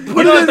they just You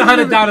put don't it have in to hunt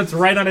the it down. It's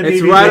right on a It's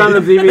DVD. right on the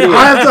DVD.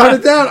 I have to hunt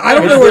it down. I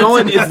don't know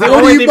where. It's the where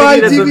only do you buy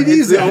DVD DVDs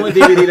it's the at? only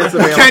DVD that's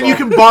available. Ken, you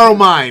can borrow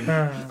mine.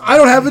 I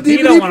don't have a You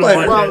DVD don't wanna player.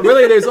 watch Well,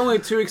 really, there's only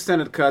 2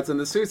 extended cuts, and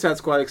the Suicide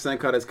Squad extended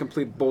cut is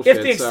complete bullshit.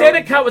 If the so-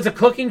 extended cut was a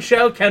cooking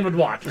show, Ken would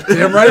watch.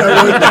 Damn right.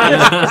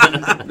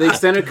 I would. The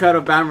extended cut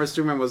of Batman vs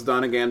Superman was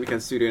done again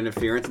because studio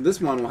interference, and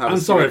this one will have I'm a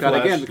studio sorry, cut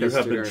Flash. again You because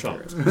have studio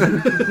been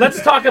interference. chunked.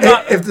 Let's talk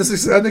about. If this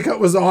extended cut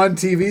was on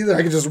TV, then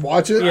I could just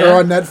watch it Yeah. or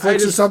on Netflix or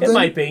just- something. It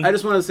might be. I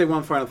just wanted to say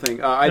one final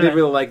thing. I did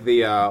really like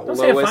the Don't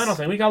say a Lois. final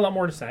thing. We got a lot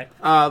more to say.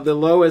 The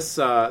Lois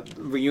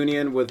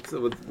reunion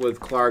with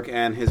Clark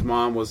and his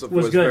mom was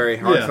good. very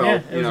heartfelt.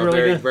 Yeah, it was really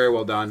very good. very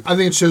well done. I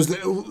think it shows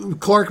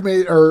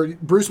that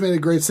Bruce made a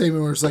great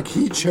statement where it's like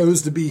he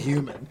chose to be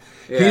human.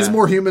 Yeah. He's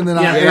more human than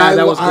Yeah. I. Yeah, and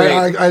that was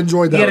great. I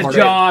enjoyed that. He had a part.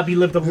 job. He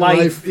lived a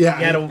life. yeah.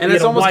 He had a, And he it's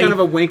had a almost kind wife. of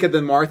a wink at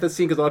the Martha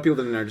scene because a lot of people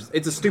didn't understand.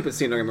 It's a stupid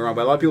scene, don't get me wrong,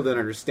 but a lot of people didn't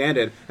understand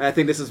it. And I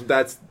think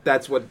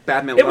that's what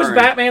Batman It learned.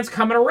 was Batman's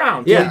coming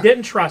around. Yeah. He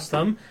didn't trust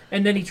him,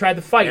 and then he tried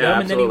to fight Yeah,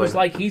 him, and then he was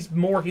absolutely. like, "He's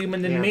more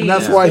human than Yeah. me." And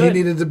that's He's why he good.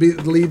 needed to be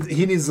lead.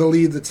 He needs to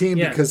lead the team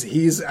Yeah. because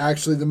he's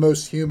actually the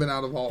most human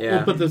out of all. Yeah.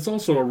 Well, but there's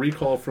also a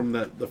recall from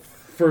the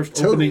first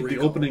Total opening, recall.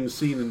 the opening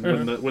scene,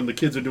 and when the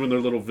kids are doing their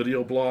little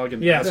video blog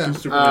and Yeah. asking Yeah.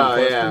 Superman Oh,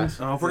 yeah. questions.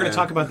 Oh, if we're gonna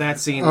talk about that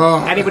scene,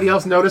 Oh. anybody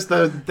else notice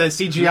the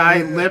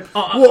CGI lip?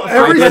 Well, Because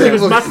everything of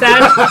his looked-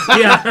 mustache.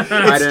 Yeah. I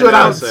It didn't stood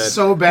out notice it.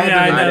 so bad.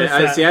 Yeah, to me. I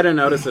know. I didn't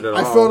notice it at all.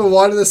 I felt a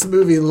lot of this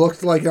movie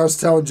looked like I was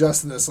telling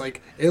Justin this.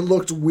 Like it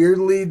looked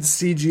weirdly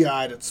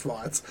CGI'd at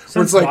spots. Some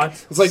Where it's like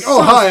spots. it's like, oh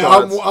Some hi,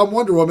 spots. I'm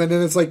Wonder Woman,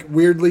 and it's like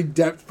weirdly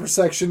depth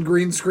perception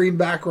green screen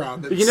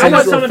background. That You know I seems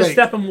thought real some of the fake.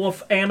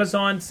 Steppenwolf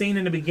Amazon scene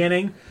in the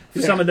beginning,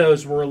 some of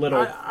those were a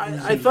little.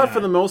 I thought for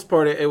the most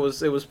part it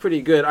was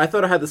pretty good. I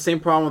thought I had the same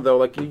problem though,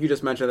 like you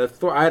just mentioned that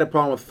I had a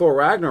problem with Thor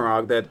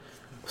Ragnarok that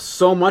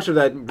so much of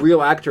that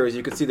real actors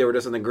you could see they were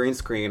just on the green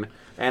screen,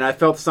 and I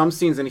felt some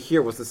scenes in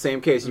here was the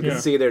same case. You Yeah.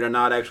 could see they're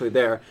not actually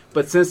there.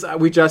 But since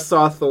we just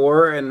saw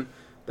Thor and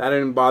that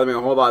didn't bother me a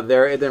whole lot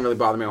there, it didn't really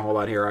bother me a whole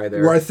lot here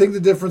either. Where I think the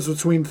difference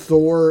between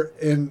Thor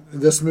and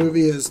this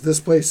movie is this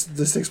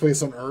takes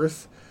place on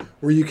Earth,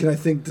 where you can I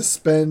think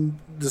suspend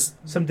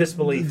some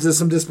disbelief.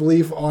 some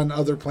disbelief on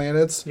other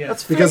planets. Yeah.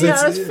 That's Because fair. Yeah,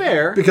 it's that's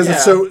fair. because yeah.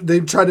 it's so they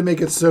tried to make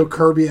it so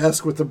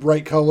Kirby-esque with the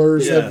bright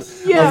colors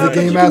Yes. of yeah, the but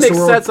Game you can Master make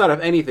world. sets out of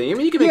anything. I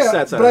mean, you can make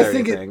sets out but of I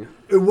think anything.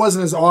 it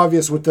wasn't as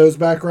obvious with those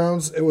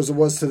backgrounds. It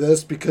was to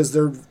this because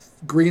they're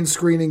green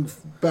screening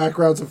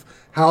backgrounds of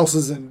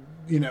houses and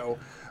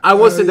I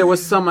would say there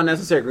was some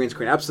unnecessary green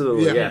screen.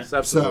 Absolutely, Yeah. yes,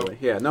 absolutely.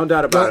 So- yeah, no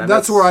doubt about it.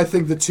 that's where I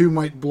think the two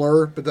might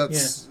blur. But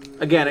that's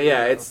Again,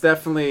 yeah, it's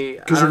definitely.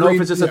 I 'Cause don't know if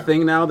you're it's just reading- a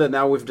thing now that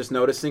now we've just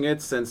noticing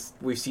it since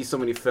we see so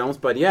many films.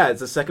 But yeah, it's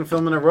the second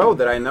film in a row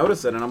that I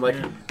notice it, and I'm like,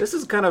 this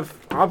is kind of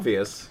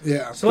obvious.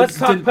 Yeah. So let's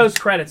talk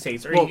post-credit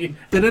scenes. Well,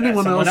 did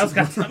anyone someone else-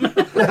 got something?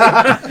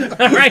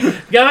 All right,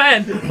 go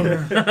ahead.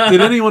 Did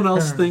anyone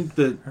else think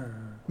that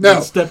No.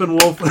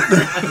 Steppenwolf?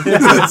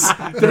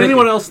 Did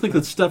anyone else think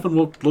that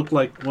Steppenwolf looked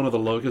like one of the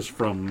locusts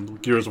from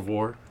Gears of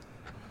War?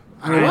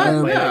 I don't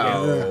know.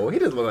 No, he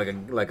doesn't look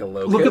like a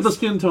locust. Look at the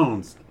skin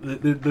tones.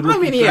 They look I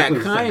mean, exactly yeah, the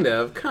same. kind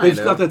They've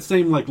of. got that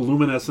same like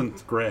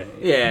luminescent gray.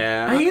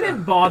 Yeah. He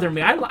didn't bother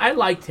me. I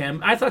liked him.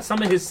 I thought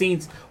some of his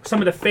scenes, some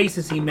of the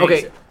faces he makes,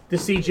 Okay. the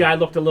CGI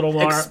looked a little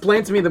more.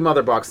 Explain to me the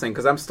mother box thing,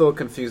 because I'm still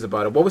confused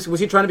about it. What was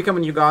he trying to become a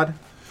new god?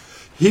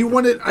 He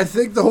wanted. I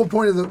think the whole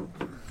point of the.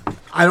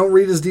 I don't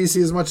read his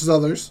DC as much as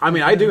others, I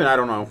mean, I do, and I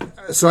don't know.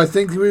 so I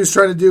think what he was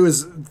trying to do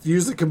is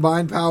use the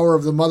combined power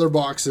of the mother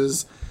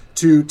boxes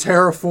to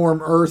terraform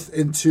Earth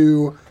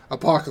into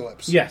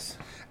Apocalypse. Yes.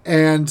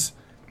 And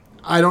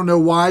I don't know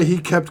why he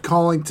kept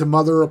calling to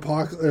Mother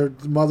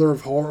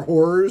of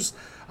Horrors.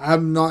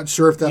 I'm not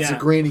sure if that's Yeah. a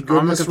Granny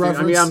Goodness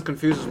reference. I'm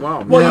confused as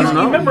well. Well, Yeah. you I don't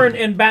know. remember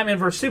in Batman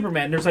vs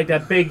Superman, there's like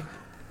that big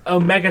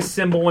Omega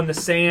symbol in the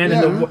sand,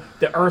 and Yeah.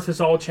 the Earth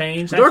is all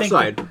changed.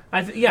 Darkseid.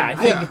 I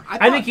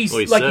think he's Well,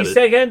 he like said you it.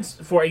 said again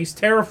he's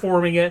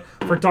terraforming it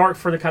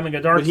for the coming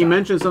of Darkseid. But he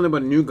mentioned something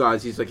about new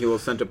gods. He's like, he will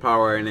ascend to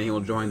power, and then he will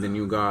join the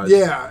new gods.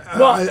 Yeah.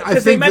 Well, I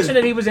because they think mentioned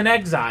that he was in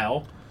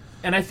exile,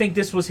 and I think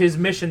this was his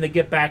mission to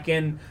get back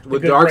in the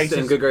With good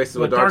good graces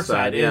with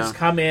Darkseid, yeah. is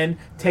come in,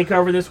 take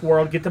over this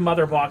world, get the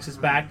mother boxes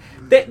back.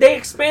 They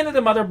expanded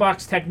the mother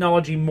box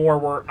technology more,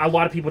 where a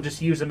lot of people just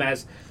use them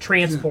as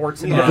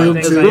transports and Yeah. different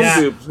Boom things like tubes. that.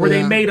 Boom tubes. Where they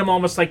Yeah. made them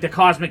almost like the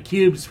cosmic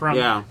cubes from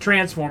Yeah.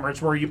 Transformers,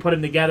 where you put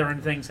them together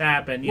and things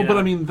happen. You Well, know? but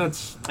I mean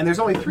that's. And there's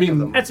only 3 of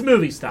them. that's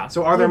movie stuff.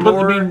 So are there But,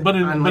 more? but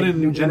in on, like,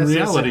 New in Genesis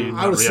reality, and-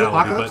 I would not say-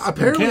 reality, I- but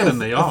apparently in I canon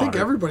th- they I are. think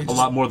everybody a just-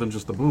 lot more than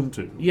just the boom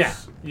tubes. yeah.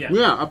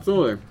 Yeah,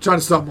 absolutely. trying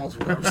to stop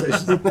multiple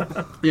conversations.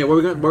 Yeah,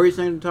 what were you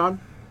saying, Todd?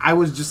 I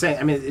was just saying.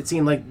 I mean, it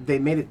seemed like they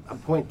made it a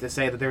point to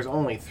say that there's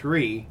only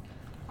 3.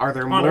 Are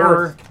there On more?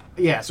 Earth.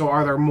 Yeah. So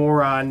are there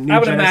more on New I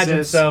would Genesis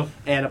imagine so.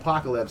 and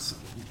Apocalypse?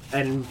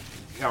 And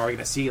are we going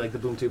to see like the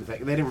boom tube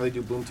thing? They didn't really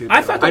do boom tubes.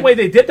 I thought the way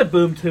they did the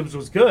boom tubes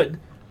was good.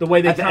 The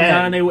way they At the come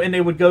down end. and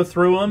they would go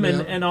through them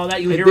Yeah. and all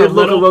that. You It hear did a look a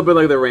little. little bit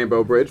like the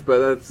Rainbow Bridge, but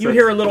that's. You would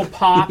hear a little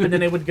pop, and then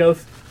they would go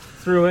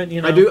through it.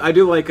 You know. I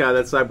do like that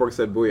Cyborg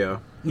said "booyah."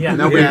 Yeah.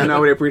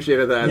 Nobody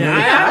appreciated that.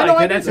 Yeah, I like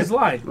that. That's his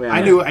line. Yeah.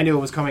 I knew it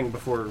was coming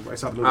before I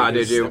saw the movie. Ah,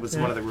 did you? It was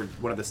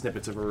one of the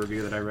snippets of a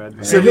review that I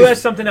read. So who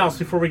has something else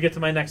before we get to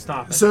my next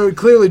topic? So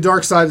clearly,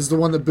 Darkseid is the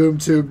one that boom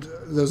tubed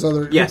those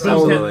other. Yes,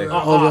 all the- absolutely.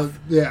 all the- Off.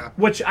 yeah.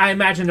 Which I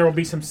imagine there will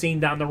be some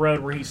scene down the road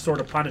where he's sort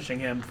of punishing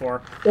him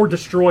for, or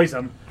destroys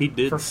him. He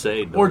did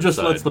say, Or just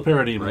Darkseid, lets the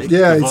paradigm. right?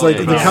 Yeah, it's like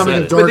Yeah, the he coming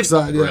said of it. But did-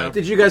 Darkseid. Yeah. Right.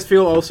 Did you guys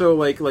feel also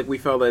like we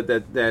felt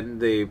that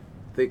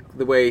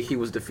the way he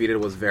was defeated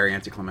was very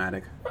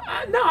anticlimactic?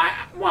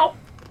 Well,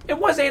 it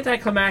was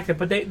anticlimactic,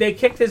 but they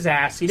kicked his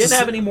ass. He didn't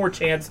have any more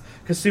chance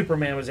because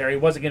Superman was there. He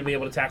wasn't going to be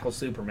able to tackle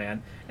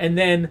Superman. And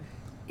then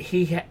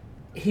he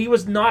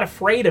was not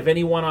afraid of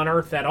anyone on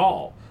Earth at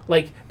all.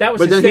 Like, that was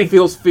But his then thing. he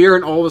feels fear,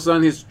 and all of a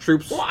sudden his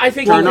troops Well, I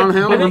think turn he- on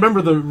him. I think-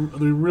 Remember, the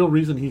real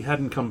reason he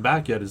hadn't come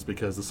back yet is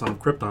because the son of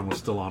Krypton was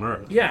still on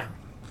Earth. Yeah.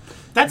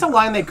 That's a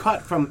line they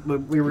cut from.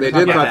 We were They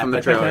talking did about cut that, from the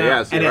but- trailer.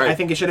 Yes, and you're right. I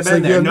think it should have So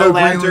been you there. have No no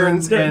Green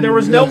lanterns. Lantern. There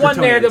was no and one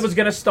there that Kryptonians. was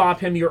going to stop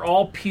him. You're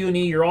all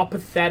puny. You're all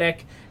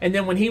pathetic. And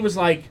then when he was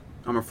like,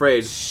 I'm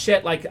afraid.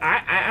 shit, like,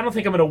 I don't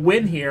think I'm going to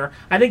win here.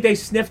 I think they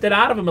sniffed it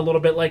out of him a little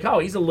bit. Like, oh,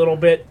 he's a little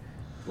bit,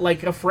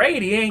 like,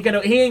 afraid. He ain't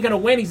gonna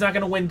win. He's not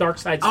going to win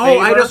Darkseid's Oh,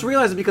 favor. I just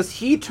realized it because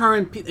he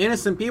turned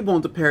innocent people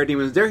into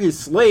parademons. They're his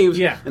slaves,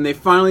 Yeah. and they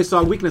finally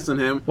saw weakness in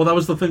him. Well, that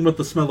was the thing with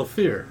the smell of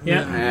fear.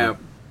 Yeah.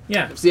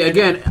 Yeah. See,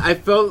 again, I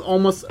felt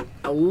almost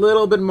a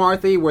little bit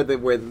Marthy, where the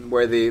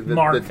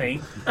Marthy.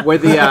 where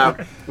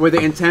the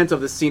intent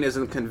of the scene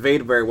isn't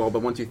conveyed very well.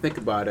 But once you think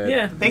about it,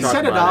 Yeah. They talk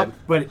set it about up,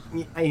 but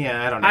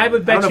yeah, I don't know. I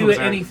would don't bet know if you it was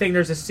at anything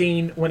there's a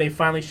scene when they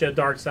finally show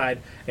Darkseid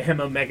and him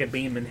Omega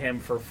beaming him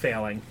for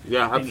failing.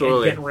 Yeah, and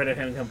absolutely. getting rid of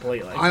him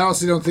completely. I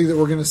honestly don't think that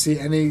we're going to see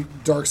any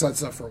Darkseid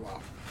stuff for a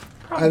while.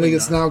 I think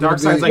it's now going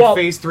to Darkseid's be. like Well,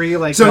 phase 3,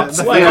 like so-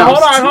 the Wait, Yeah. hold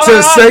on. to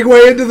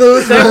segue into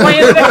the. Segue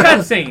into the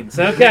cutscenes.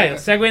 Okay,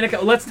 segue into.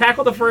 Let's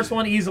tackle the first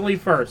one easily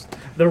first.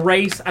 The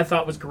race I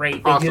thought was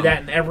great. They Awesome. do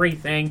that in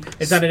everything.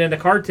 They've done it in the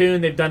cartoon.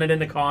 They've done it in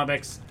the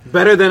comics.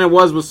 better than it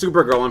was with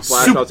Supergirl and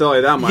Flash. I'll tell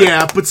you that much.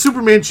 Yeah, but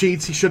Superman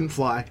cheats. He shouldn't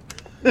fly.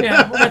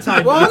 Yeah, well, that's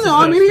how. Well, no,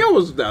 I mean he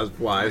always does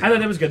fly. I thought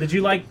that was good. Did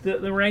you like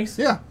the race?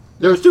 Yeah.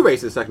 There was 2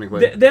 races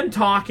technically. Them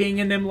talking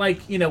and them like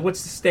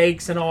what's the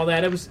stakes and all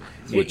that. It was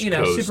Which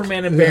coast?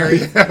 Superman and Barry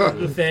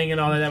the thing and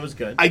all that. That was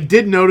good. I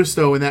did notice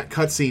though in that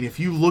cutscene, if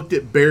you looked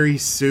at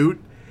Barry's suit,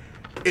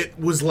 it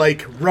was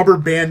like rubber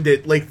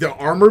banded. Like the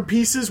armor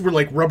pieces were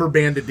like rubber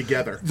banded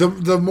together. The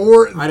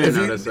more I didn't if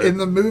you- notice it. in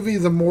the movie,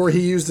 the more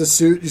he used the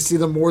suit, you see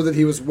the more that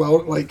he was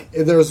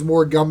there was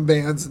more gum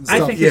bands and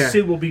stuff. I think yeah. his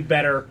suit will be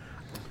better.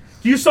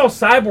 You saw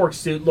Cyborg's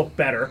suit look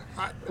better.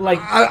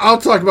 I'll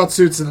talk about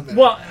suits in a minute.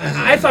 Well,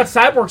 I thought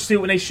Cyborg's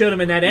suit when they showed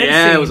him in that end scene.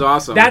 Yeah, it was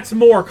awesome. That's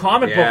more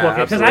comic book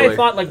looking because I absolutely.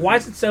 thought why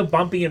is it so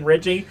bumpy and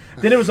ridgy?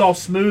 Then it was all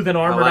smooth and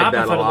armored like up.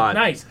 that I thought a it lot. looked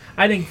nice.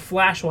 I think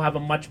Flash will have a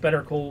much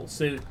better cool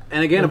suit.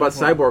 And again, about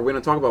Moving forward. Cyborg, we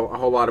don't talk about a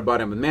whole lot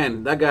about him, but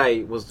man, that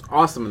guy was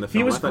awesome in the film.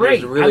 He was I thought great.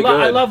 He was really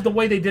good. I love the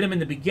way they did him in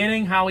the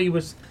beginning. How he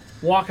was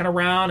walking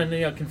around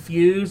and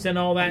confused and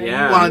all that.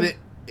 Yeah.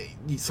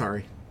 Well,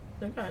 sorry.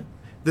 Okay.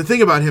 The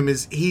thing about him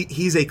is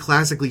he's a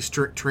classically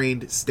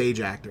trained stage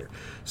actor.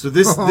 So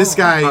this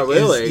guy Oh,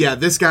 really?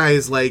 this guy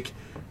is like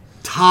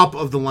top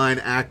of the line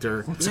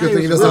actor. It's a good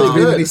thing he doesn't have to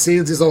be in any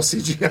scenes. He's all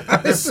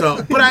CGI.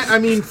 So, but I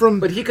mean, from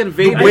But he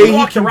conveyed the way he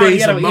walked around,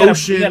 conveys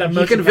emotion,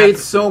 he conveyed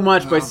so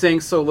much by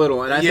saying so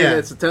little, and I think Yeah.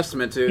 that's a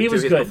testament to He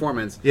was his good.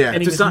 performance. Yeah.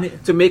 And he To, was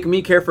to make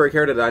me care for a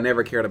character that I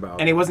never cared about.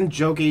 And he wasn't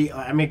jokey.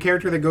 I mean, a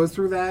character that goes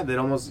through that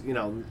almost,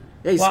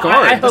 yeah, he's Well, scarred.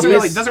 I hope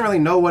doesn't really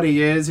know what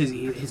he is.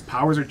 His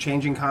powers are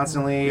changing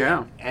constantly.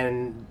 Yeah.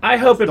 And I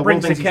hope it the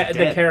brings one the, thing's he's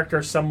the dead.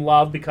 character some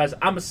love because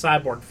I'm a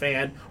Cyborg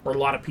fan, where a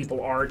lot of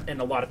people aren't, and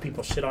a lot of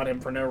people shit on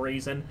him for no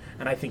reason,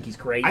 and I think he's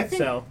great. I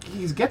think so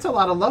he gets a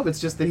lot of love. It's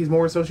just that he's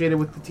more associated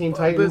with the Teen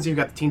Titans. You've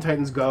got the Teen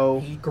Titans Go.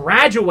 he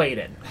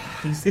graduated.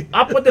 He's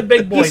up with the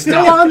big boys. He's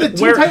still now. on the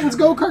Teen Where- Titans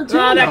Go cartoon.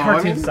 Nah, that though.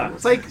 cartoon I mean, sucks.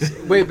 It's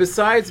like Wait,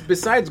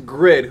 besides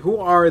Grid, who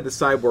are the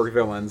Cyborg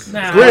villains?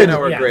 Nah, Grid.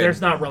 Yeah, Grid. there's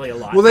not really a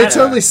lot. Well, they I-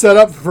 totally set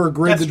up for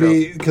Grid to Deathstroke.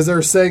 be because they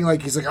were saying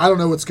he's like I don't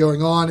know what's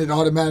going on. It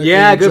automatically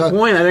Yeah, good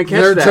point. I didn't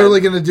catch They're that. totally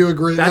going to do a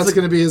Grid. That's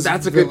going to be his.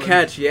 That's a good villain.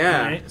 catch.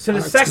 Yeah. Right? So the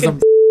That's 'cause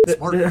second, I'm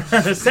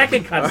smart. the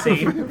second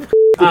cutscene,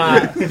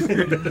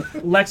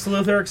 Lex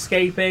Luthor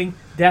escaping,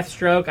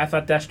 Deathstroke. I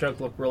thought Deathstroke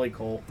looked really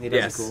cool. he does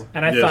Yes. it cool.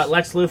 And I Yes. thought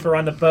Lex Luthor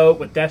on the boat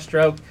with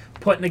Deathstroke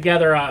putting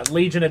together a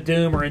Legion of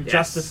Doom or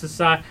Injustice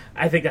Society.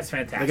 I think that's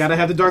fantastic. They gotta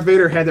have the Darth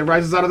Vader head that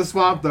rises out of the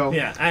swamp, though.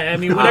 Yeah, I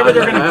mean, whatever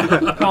they're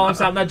going to call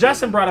himself. Now,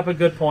 Justin brought up a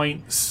good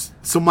point.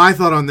 So my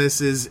thought on this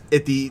is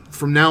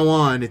from now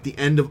on, at the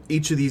end of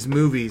each of these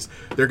movies,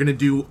 they're going to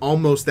do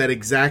almost that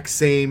exact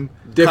same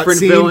Different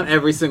cutscene villain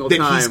every single that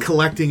time. he's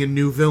collecting a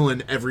new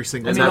villain every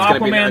single I mean, that's time.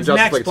 gonna be Aquaman's Justice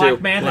next, League Black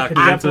 2. Man, that Black could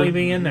Panther. definitely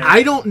be in there.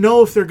 I don't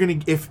know if they're going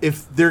to if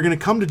they're going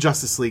to come to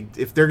Justice League,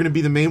 if they're going to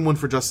be the main one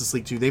for Justice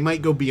League 2. They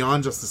might go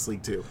beyond Justice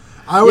League 2.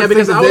 I would Yeah, think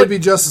because that I they'd would- be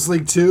Justice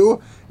League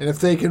 2, and if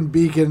they can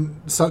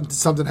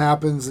something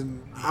happens and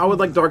I would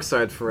like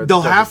Darkseid for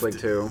They'll Justice have League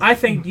to. 2. I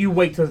think you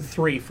wait till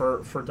 3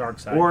 for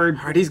Darkseid. Or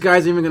Are these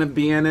guys even going to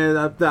be in it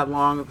up that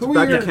long? who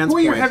Back are, your, to Ken's who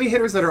are your point. heavy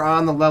hitters that are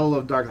on the level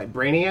of Dark? Like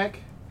Brainiac?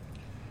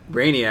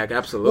 Brainiac,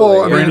 absolutely.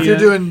 well, I mean, yeah. if you're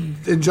doing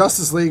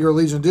Injustice League or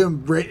Legion of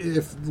Doom,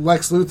 if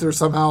Lex Luthor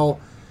somehow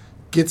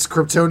gets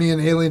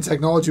Kryptonian alien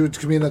technology, which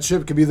could be in that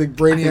ship, could be the I think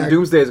Brainiac.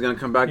 Doomsday is going to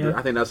come back. Yeah.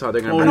 I think that's how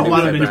they're going Oh, to I no, don't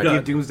lot want of to it be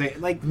got- Doomsday.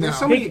 Like, there's No.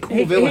 so many cool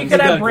he villains.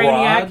 could have got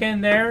Brainiac Grodd.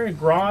 in there.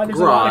 Grodd is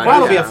Grodd.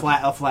 That'll be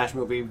Yeah. a Flash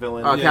movie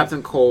villain.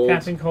 Captain Cold,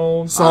 Captain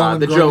Cold. Solomon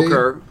the Grundy.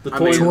 Joker, The I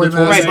toy- mean, Toy the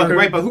toy- Master.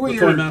 Right, but who are The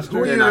your Toy Master. who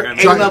are They're your not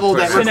A gonna- level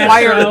that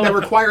Sinestro.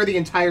 require the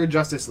entire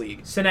Justice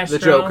League? Sinestro. the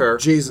Joker,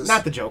 Jesus.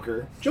 Not the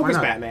Joker. Joker's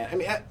not? Batman. I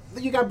mean,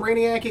 you got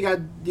Brainiac, you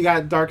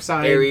got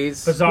Darkseid.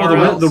 Ares, Bizarro.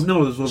 Well,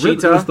 it was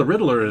Cheetah. the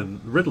Riddler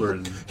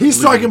and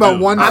He's talking about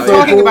one I'm focal-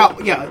 talking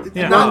about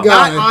Yeah. not, One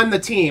guy. not on the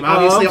team. Oh,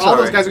 Obviously, I'm all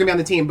those sorry. guys are gonna be on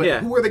the team. But Yeah.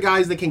 who are the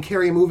guys that can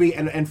carry a movie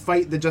and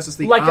fight the Justice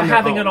League? Like on their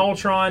having own? an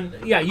Ultron.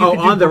 Yeah, you Oh, could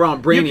do, on their own,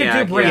 You Brainiac,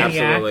 could do Brainiac.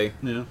 yeah, absolutely.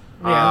 Yeah.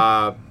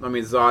 Yeah. I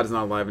mean, Zod's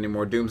not alive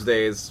anymore.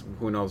 Doomsday is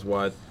who knows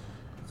what.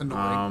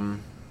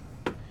 Annoying.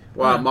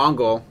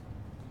 Mongol.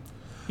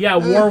 Yeah,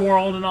 War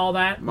World and all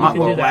that. You Well,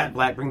 could do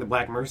that. Bring the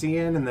Black Mercy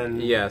in, and then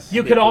Yes.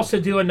 You could also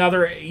do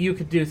another. You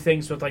could do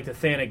things with like the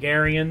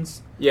Thanagarians.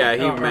 Yeah,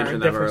 he or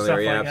mentioned them different earlier. stuff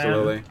Yeah, like that.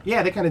 absolutely.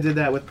 Yeah, they kind of did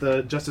that with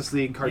the Justice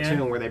League cartoon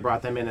Yeah. where they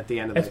brought them in at the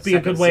end of That'd the be a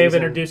second good way of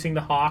season. introducing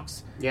the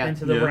Hawks Yeah.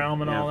 into the Yeah.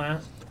 realm and all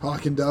that.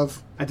 Hawk and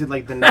Dove. I did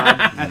like the nod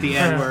at the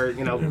end where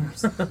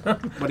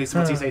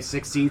what's he say?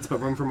 6 seats,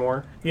 but room for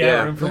more.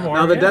 Yeah, room for more.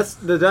 Now the yeah.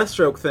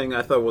 Deathstroke thing,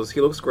 I thought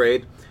he looks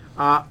great.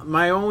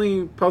 My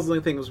only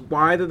puzzling thing was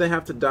why did they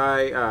have to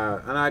die?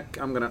 And I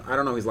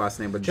don't know his last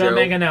name, but Joe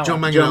Manganiello. Joe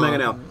Joe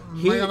Manganiello.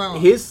 Manganiello.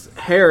 His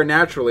hair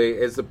naturally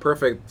is the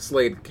perfect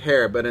Slade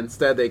hair, but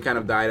instead they kind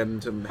of dyed him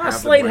to. Well, have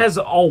Slade the has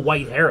all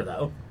white hair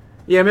though.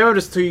 Yeah, maybe I'm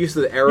just too used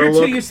to the arrow. You're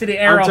look. too used to the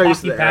I'm arrow too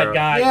used to hockey the pad arrow.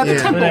 guy. Yeah, the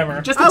temple.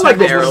 Whatever. Just I the like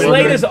the temples arrow. look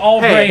Slade good. is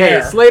all Hey, gray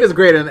hair. Slade is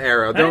great in the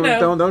arrow. I know,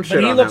 Don't but shit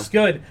he on looks him.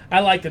 good. I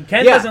liked him.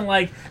 Ken Yeah. doesn't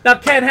like. Now,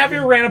 Ken, have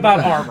your rant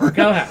about armor.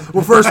 Go ahead.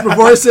 Well, first,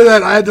 before I say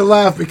that, I had to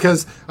laugh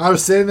because I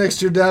was standing next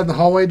to your dad in the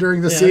hallway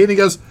during the scene. He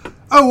goes,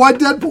 "Oh, why'd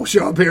Deadpool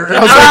show up here?" And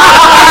I was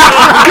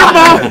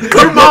like,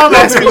 Your mom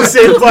asked me the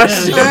same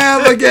question.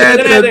 "Yeah, look Then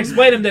I had to at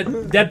explain him that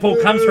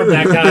Deadpool comes from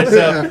that guy,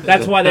 so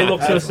that's why they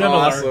look so similar.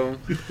 Awesome.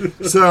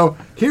 So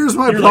here's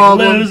my You're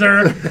problem. like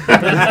loser.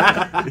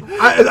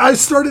 I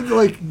started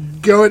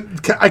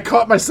I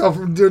caught myself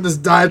from doing this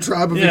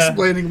diatribe of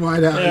explaining why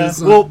it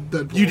happened. Well,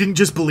 you didn't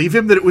just believe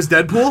him that it was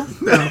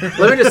Deadpool?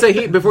 Let me just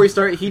say, before you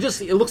start,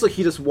 it looks like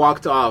he just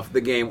walked off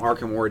the game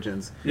Arkham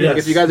Origins. Yes. Like,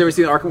 if you guys ever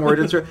seen Arkham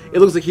Origins, it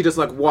looks like he just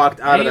like walked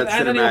out of that I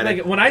didn't even cinematic. think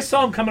it. When I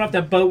saw him coming off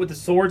that boat with the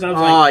swords, I was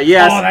Oh, like,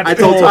 yes. oh, that's I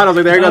told cool. Todd, I was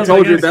like, there you go, I was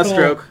told you, that's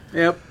Deathstroke. cool.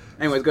 Yep.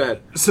 Anyways, go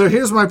ahead. So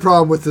here's my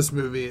problem with this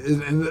movie,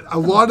 and a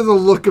lot of the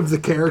look of the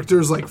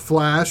characters, like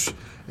Flash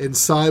and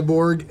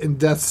Cyborg and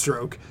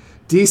Deathstroke,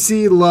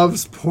 DC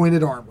loves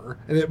pointed armor,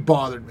 and it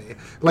bothered me.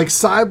 Like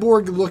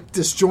Cyborg looked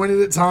disjointed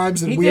at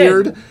times and He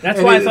weird. did. That's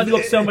and why I thought he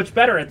looked so much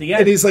better at the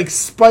end. And he's like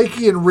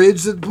spiky and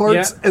ridged at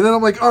parts. Yeah. And then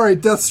I'm like, all right,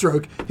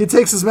 Deathstroke. He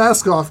takes his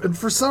mask off, and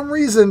for some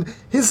reason,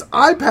 his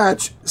eye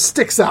patch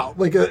sticks out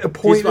like a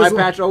point. His eye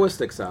patch always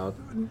sticks out.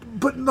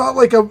 But not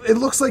like a. It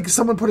looks like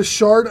someone put a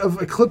shard of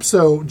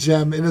Eclipso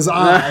gem in his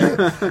eye,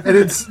 and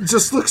it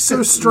just looks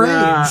so strange.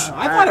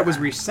 I thought it was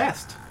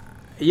recessed.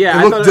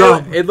 Yeah, It looked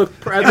dumb. It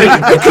looked.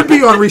 It could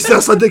be on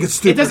recess. I think it's It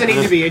stupid. doesn't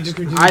need to be. It just.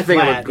 I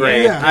think it looked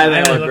great. Yeah. I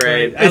think it I looked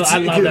great. I love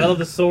that. I love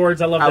the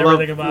swords. I love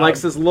everything about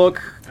Lex's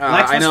look.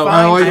 Lex I was know.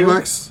 fine. I like too.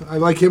 Lex. I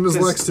like him as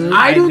Lex too.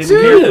 I do didn't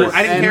too. care for-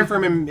 I didn't And- care for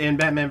him in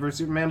Batman vs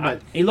Superman,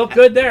 but He looked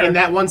good there. in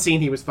that one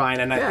scene he was fine.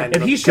 And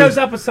If he shows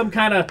up with some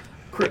kind of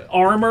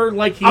armor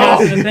like he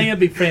has in the thing, it'd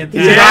be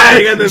fantastic. Yeah,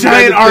 you got the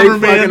Giant big armor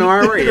fucking man.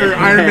 armor. Or Yeah.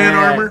 Iron Man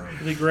armor.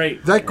 It'd be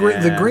great. That the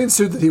Yeah. green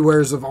suit that he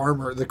wears of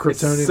armor, the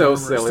Kryptonian It's so armor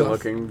silly stuff,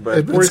 looking, but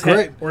it's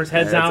great. Where his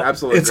head's Yeah, out. it's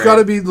absolutely. It's great. got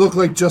to be look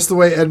like just the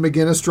way Ed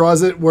McGuinness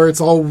draws it, where it's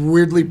all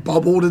weirdly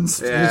bubbled and it's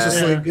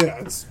just Yeah. like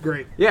it's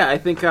great. Yeah, I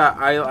think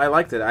I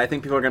liked it. I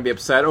think people are gonna be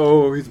upset.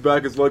 Oh, he's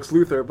back as Lex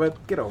Luthor, but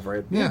get over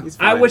it. Yeah. He's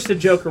I fine. wish the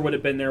Joker would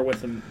have been there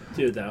with him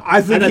too, though.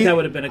 I think thought he- that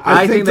would have been a good.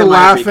 I think the they might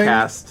laughing,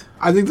 recast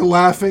I think the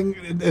laughing,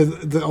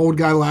 the old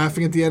guy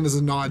laughing at the end is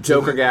a nod. to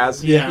Joker it.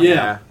 gas. Yeah.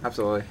 yeah,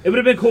 absolutely. It would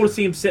have been cool to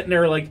see him sitting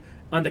there like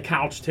on the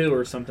couch too,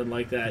 or something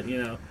like that. You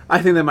know.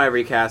 I think they might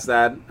recast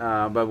that,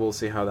 but we'll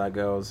see how that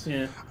goes.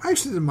 Yeah. I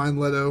actually didn't mind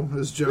Leto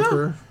as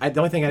Joker. the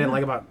only thing I didn't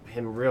like about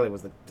him really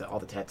was all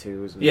the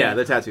tattoos. And Yeah,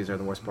 the tattoos are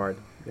the worst part,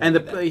 and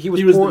he was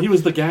He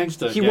was the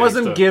gangster. he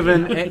wasn't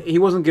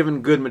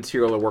given good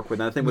material to work with.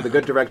 And I think with a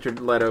good director,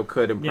 Leto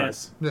could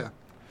impress. Yeah.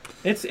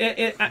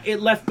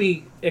 It left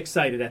me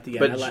excited at the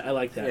end. But I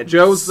like that.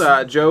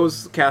 Yeah,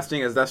 Joe's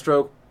casting as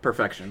Deathstroke,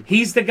 perfection.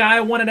 He's the guy I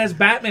wanted as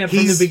Batman from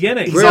the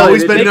beginning. He's Really?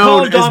 always They been call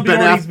known him Don as Ben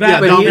Bjorn, he's Affleck.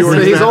 Batman. But Don Bjorn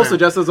is he's Batman. also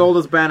just as old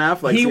as Ben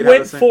Affleck. He so you'd have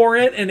went the same- for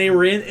it, and they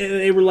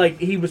were like,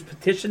 he was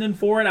petitioning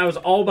for it. I was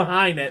all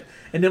behind it,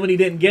 and then when he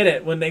didn't get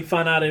it, when they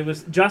found out it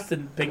was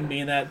Justin pinged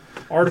me in that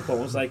article,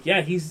 it was like,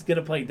 yeah, he's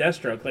gonna play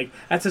Deathstroke. Like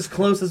that's as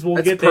close as we'll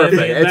It's get perfect. to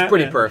him being It's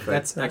pretty Batman. perfect.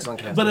 That's excellent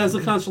casting. But as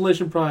a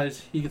consolation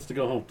prize, he gets to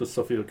go home to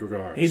Sofia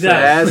Vergara. He does.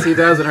 Yes, he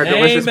does, and her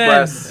delicious Amen.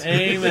 breasts.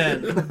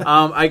 Amen.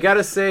 I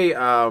gotta say,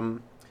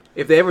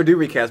 if they ever do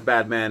recast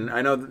Batman,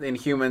 I know that in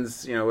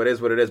Humans, it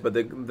is what it is, but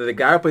the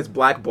guy who plays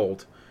Black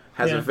Bolt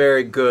has Yeah. a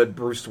very good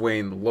Bruce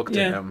Wayne look to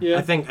Yeah. him. Yeah.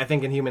 I think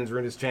Inhumans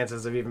ruined his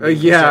chances of even. Being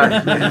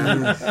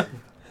Yeah.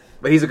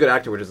 But he's a good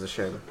actor, which is a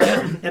shame.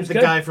 And the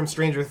good. guy from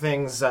Stranger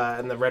Things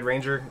and the Red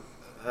Ranger,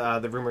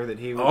 the rumor that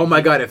he. Oh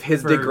my God! If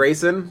his For- Dick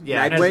Grayson,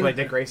 Yeah, as Nightwing, like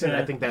Dick Grayson. Yeah.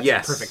 I think that's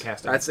yes, perfect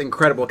casting. that's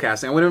incredible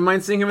casting. I wouldn't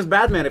mind seeing him as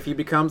Batman if he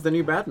becomes the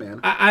new Batman.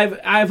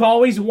 I've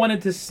always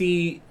wanted to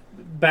see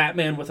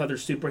Batman with other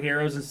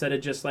superheroes instead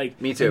of just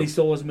like Me too. in these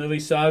Soulless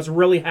movies. So I was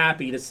really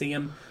happy to see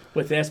him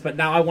with this, but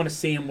now I want to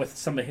see him with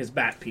some of his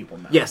Bat people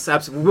now. Yes,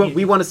 absolutely.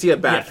 We want to see a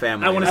Bat Yeah,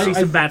 family. I want to see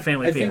some Bat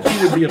family I think people.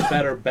 he would be a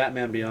better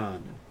Batman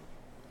Beyond.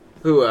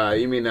 Who?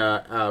 You mean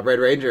Red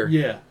Ranger?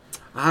 Yeah.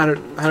 I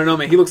don't know,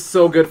 man. He looks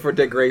so good for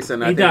Dick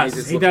Grayson. I He think does. he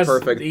just He looks does.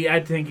 perfect. I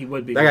think he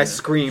would be. That guy better.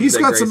 screams. He's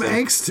Dick got some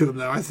Grayson. angst to him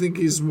though. I think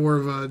he's more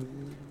of a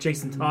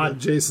Jason Todd.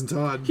 Jason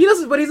Todd. He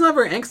doesn't, but he's not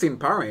very angsty in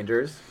Power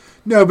Rangers.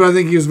 No, but I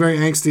think he was very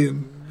angsty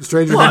in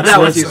Stranger Well, Things. that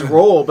was his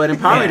role, but in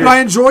Power But I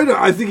Rangers, enjoyed it.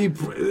 I think He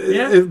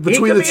between could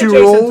the be a two Jason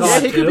roles. Todd. yeah,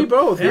 he could be too.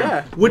 both. Yeah.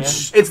 Yeah,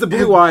 Which it's the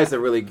blue eyes that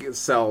really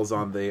sells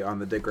on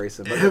the Dick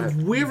Grayson. But have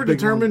we ever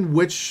determined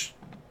which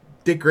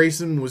Dick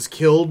Grayson was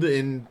killed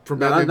in from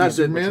Batman v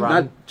Superman?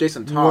 not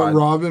Jason When Todd.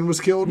 Robin was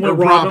killed. When Or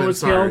Robin Robin, was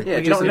sorry. killed. Yeah,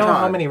 you don't Jason know how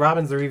Todd. many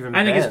Robins there even.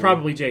 I think it's been.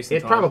 probably Jason It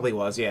Todd. probably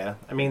was. Yeah.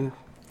 I mean,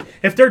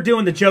 If they're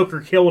doing the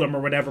Joker killed him or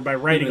whatever by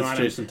writing it's on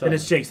Jason him, Todd. then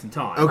it's Jason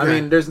Todd. Okay. I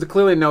mean, there's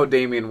clearly no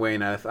Damian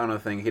Wayne. I don't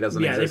think he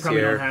doesn't Yeah, they exist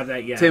probably here. don't have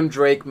that yet. Tim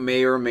Drake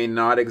may or may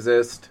not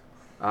exist.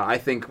 I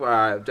think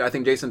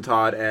Jason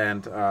Todd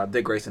and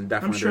Dick Grayson I'm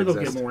definitely sure do they'll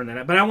exist. get more into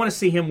that, but I want to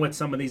see him with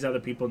some of these other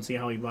people and see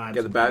how he vibes.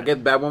 Get with that.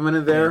 get Batwoman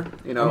in there.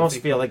 You I know, almost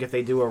feel like if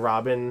they do a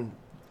Robin,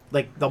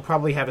 like they'll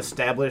probably have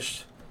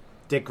established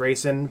Dick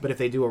Grayson, but if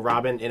they do a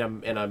Robin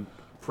in a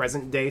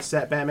present day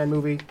set Batman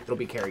movie, it'll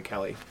be Carrie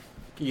Kelly.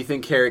 you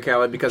think Carrie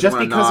Kelly because Just you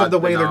wanna because nod of the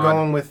way they're nod.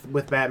 going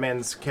with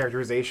Batman's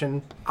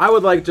characterization. I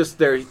would like just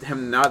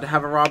him not to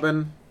have a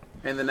Robin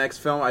in the next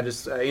film. I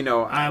just I've the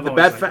always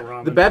Bat liked a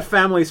Robin. the Bat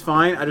family's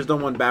fine. I just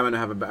don't want Batman to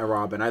have a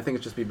Robin. I think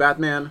it just be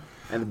Batman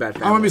and the Bat I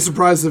family. wouldn't be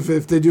surprised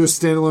if they do a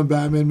standalone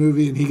Batman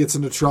movie and he gets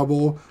into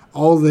trouble.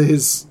 All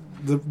his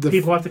the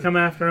People have to come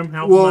after him,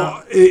 help him well,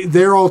 out.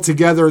 they're all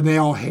together and they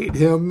all hate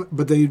him,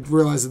 but they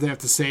realize that they have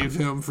to save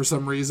him for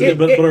some reason. Yeah,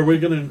 but are we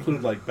going to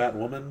include like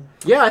Batwoman?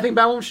 Yeah, I think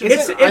Batwoman should.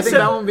 It's- I it's think a-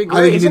 Batwoman would be I think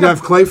great. you need to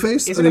have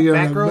Clayface. Isn't I a think you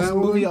have Batgirl's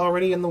Batwoman. movie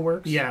already in the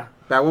works? Yeah.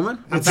 Batwoman?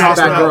 It's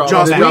Batgirl.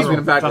 Joss Joss Whedon.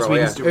 Whedon, Batgirl, Joss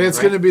Whedon's yeah. doing And it's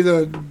it, going right? to be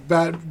the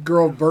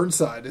Batgirl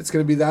Burnside. It's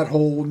going to be that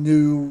whole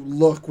new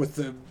look with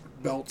the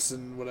belts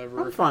and whatever.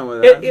 I'm fine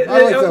with that.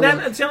 I like that one.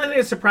 That's the only thing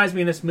that surprised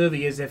me in this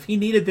movie is if he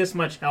needed this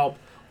much help,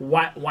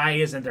 why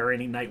isn't there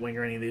any Nightwing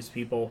or any of these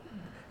people?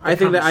 I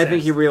think common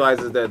he sense.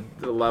 realizes that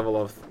the level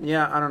of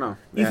I don't know.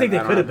 You Yeah, think they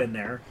I don't could have know. been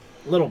there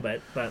a little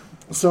bit, but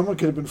Someone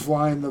could have been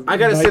flying the I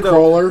gotta say though,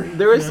 Nightcrawler.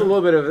 there is Yeah. a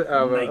little bit of a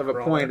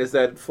Nightcrawler. point is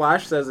that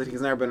Flash says that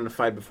he's never been in a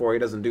fight before. He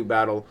doesn't do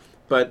battle,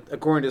 but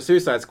according to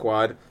Suicide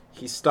Squad,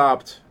 he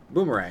stopped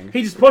Boomerang.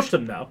 he just pushed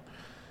him though.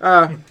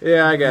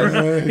 Yeah, I guess.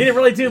 He didn't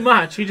really do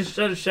much. He just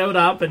sort of showed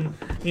up and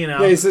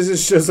Yeah, he says he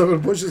shows up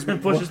and pushes me.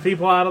 pushes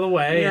people out of the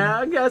way. Yeah,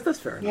 I guess that's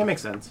fair. Yeah,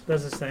 makes sense. and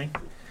does his thing. I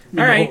mean,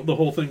 All right. the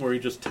whole thing where he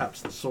just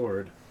taps the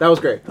sword. That was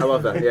great. I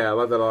love that. Yeah, I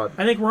love that a lot.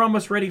 I think we're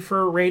almost ready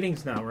for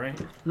ratings now, right?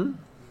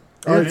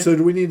 All right, so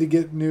do we need to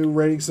get new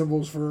rating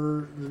symbols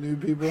for the new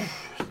people?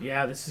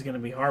 Yeah, this is going to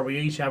be hard. We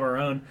each have our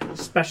own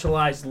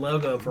specialized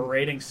logo for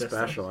rating system.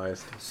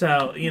 Specialized.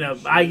 So,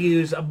 I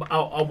use a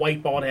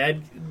white bald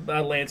head.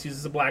 Lance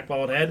uses a black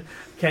bald head.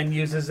 Ken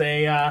uses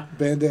a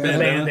Bandana.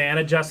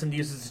 bandana. Justin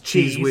uses a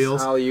cheese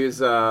wheels. I'll use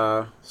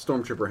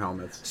Stormtrooper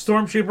helmets.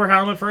 Stormtrooper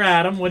helmet for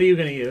Adam. What are you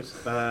going to use?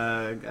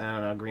 I don't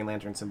know, Green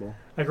Lantern symbol.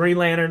 A Green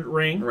Lantern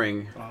ring.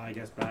 Ring. Oh, I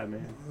guess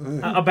Batman.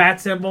 A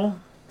bat symbol.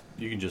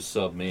 You can just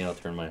sub me. I'll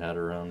turn my hat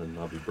around and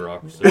I'll be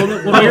Brock. So.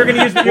 Oh, you're going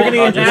to use I'll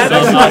just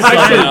Adam? sub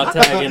myself and I'll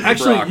tag in for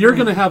Actually, Brock. you're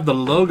going to have the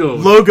logo.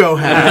 Logo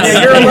hat.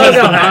 Yeah, you're a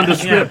logo hat.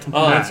 Nondescript.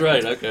 Oh, that's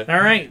right. Okay.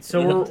 All right,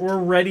 so we're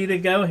ready to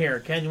go here.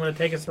 Ken, you want to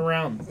take us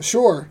around?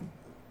 Sure.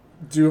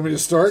 Do you want me to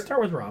start? Start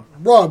with Rob.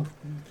 Rob,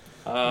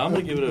 I'm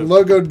gonna give it a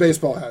logoed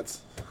baseball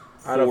hats.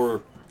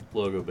 4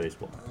 logo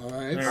baseball. All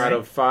right. All Out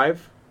of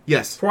 5?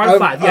 Yes. 4 out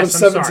of Out 5. of Yes,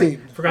 I'm 17. sorry.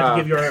 Forgot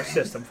to give you our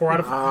system. 4 out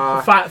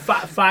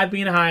of 5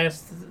 being the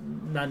highest,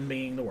 none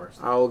being the worst.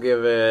 I'll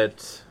give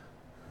it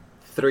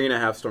 3.5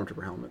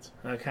 Stormtrooper helmets.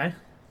 Okay.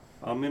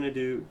 I'm gonna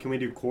do. Can we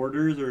do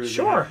quarters or is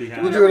Sure. it have to be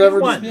We'll half? do whatever.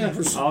 want.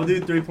 I'll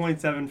do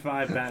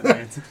 3.75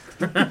 Batman.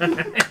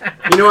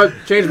 You know what?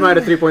 Change mine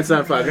to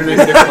 3.75. You're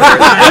making different.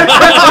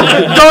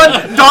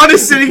 Don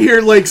is sitting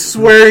here like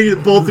swearing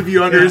at both of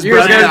you under his You're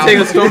breath. just gonna take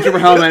a Stormtrooper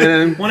helmet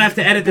and Won't have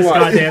to edit this What?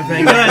 goddamn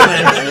thing. Go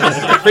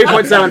ahead, then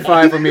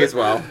 3.75 for me as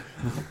well.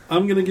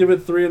 I'm going to give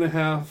it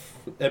 3.5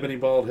 ebony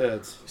bald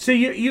heads. So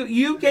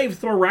you gave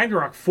Thor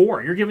Ragnarok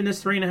 4. You're giving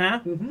this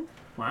 3.5? Mm-hmm.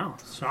 Wow,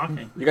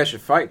 shocking. You guys should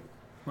fight.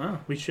 Wow,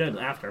 we should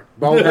after.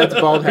 Bald head's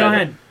bald head. Go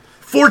ahead.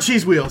 4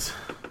 cheese wheels.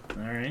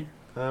 All right.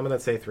 I'm gonna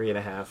say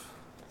 3.5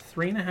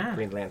 3.5.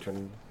 Green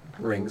Lantern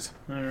rings.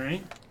 All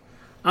right.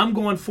 I'm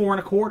going 4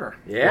 1/4.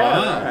 Yeah.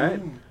 All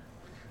right.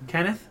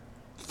 Kenneth,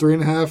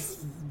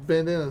 3.5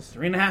 bandanas.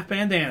 3.5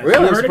 bandanas. Really?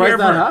 You I'm heard it surprised here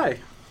that first.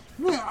 high.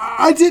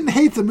 I didn't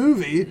hate the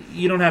movie.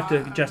 You don't have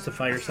to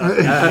justify yourself.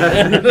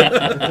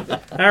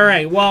 All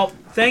right. Well,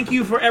 thank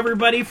you for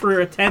everybody for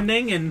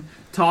attending and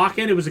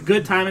talking. It was a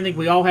good time. I think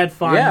we all had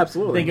fun. Yeah,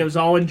 absolutely. I think it was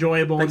all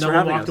enjoyable. Thanks No for one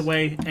having walked us.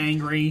 away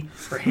angry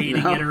or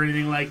hating it or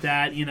anything like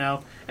that. And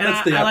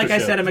That's the like I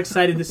after said, show. I'm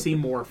excited to see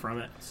more from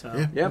it. So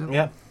Yep.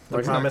 Yeah. The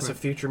Exactly. promise of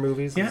future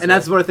movies. Yeah. And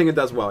that's what I think it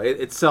does well.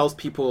 It sells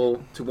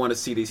people to want to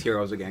see these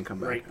heroes again come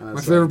back. Right. And My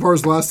that's, favorite part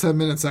was the last 10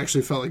 minutes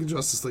actually felt like a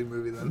Justice League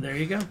movie then. there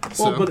you go. Well,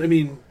 So- but I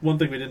mean, one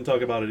thing we didn't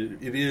talk about,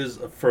 it is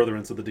a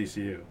furtherance of the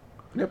DCU.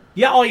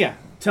 Yeah. Oh yeah.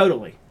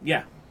 Totally.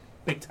 Yeah.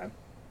 Big time.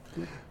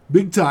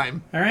 Big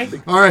time. All right.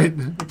 All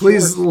right.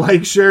 Please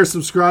like, share,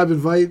 subscribe,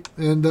 invite,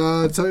 and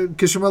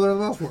kiss your mother in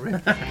the mouth for me.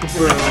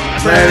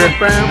 Later.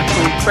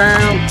 Bam,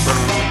 bam,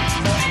 bam.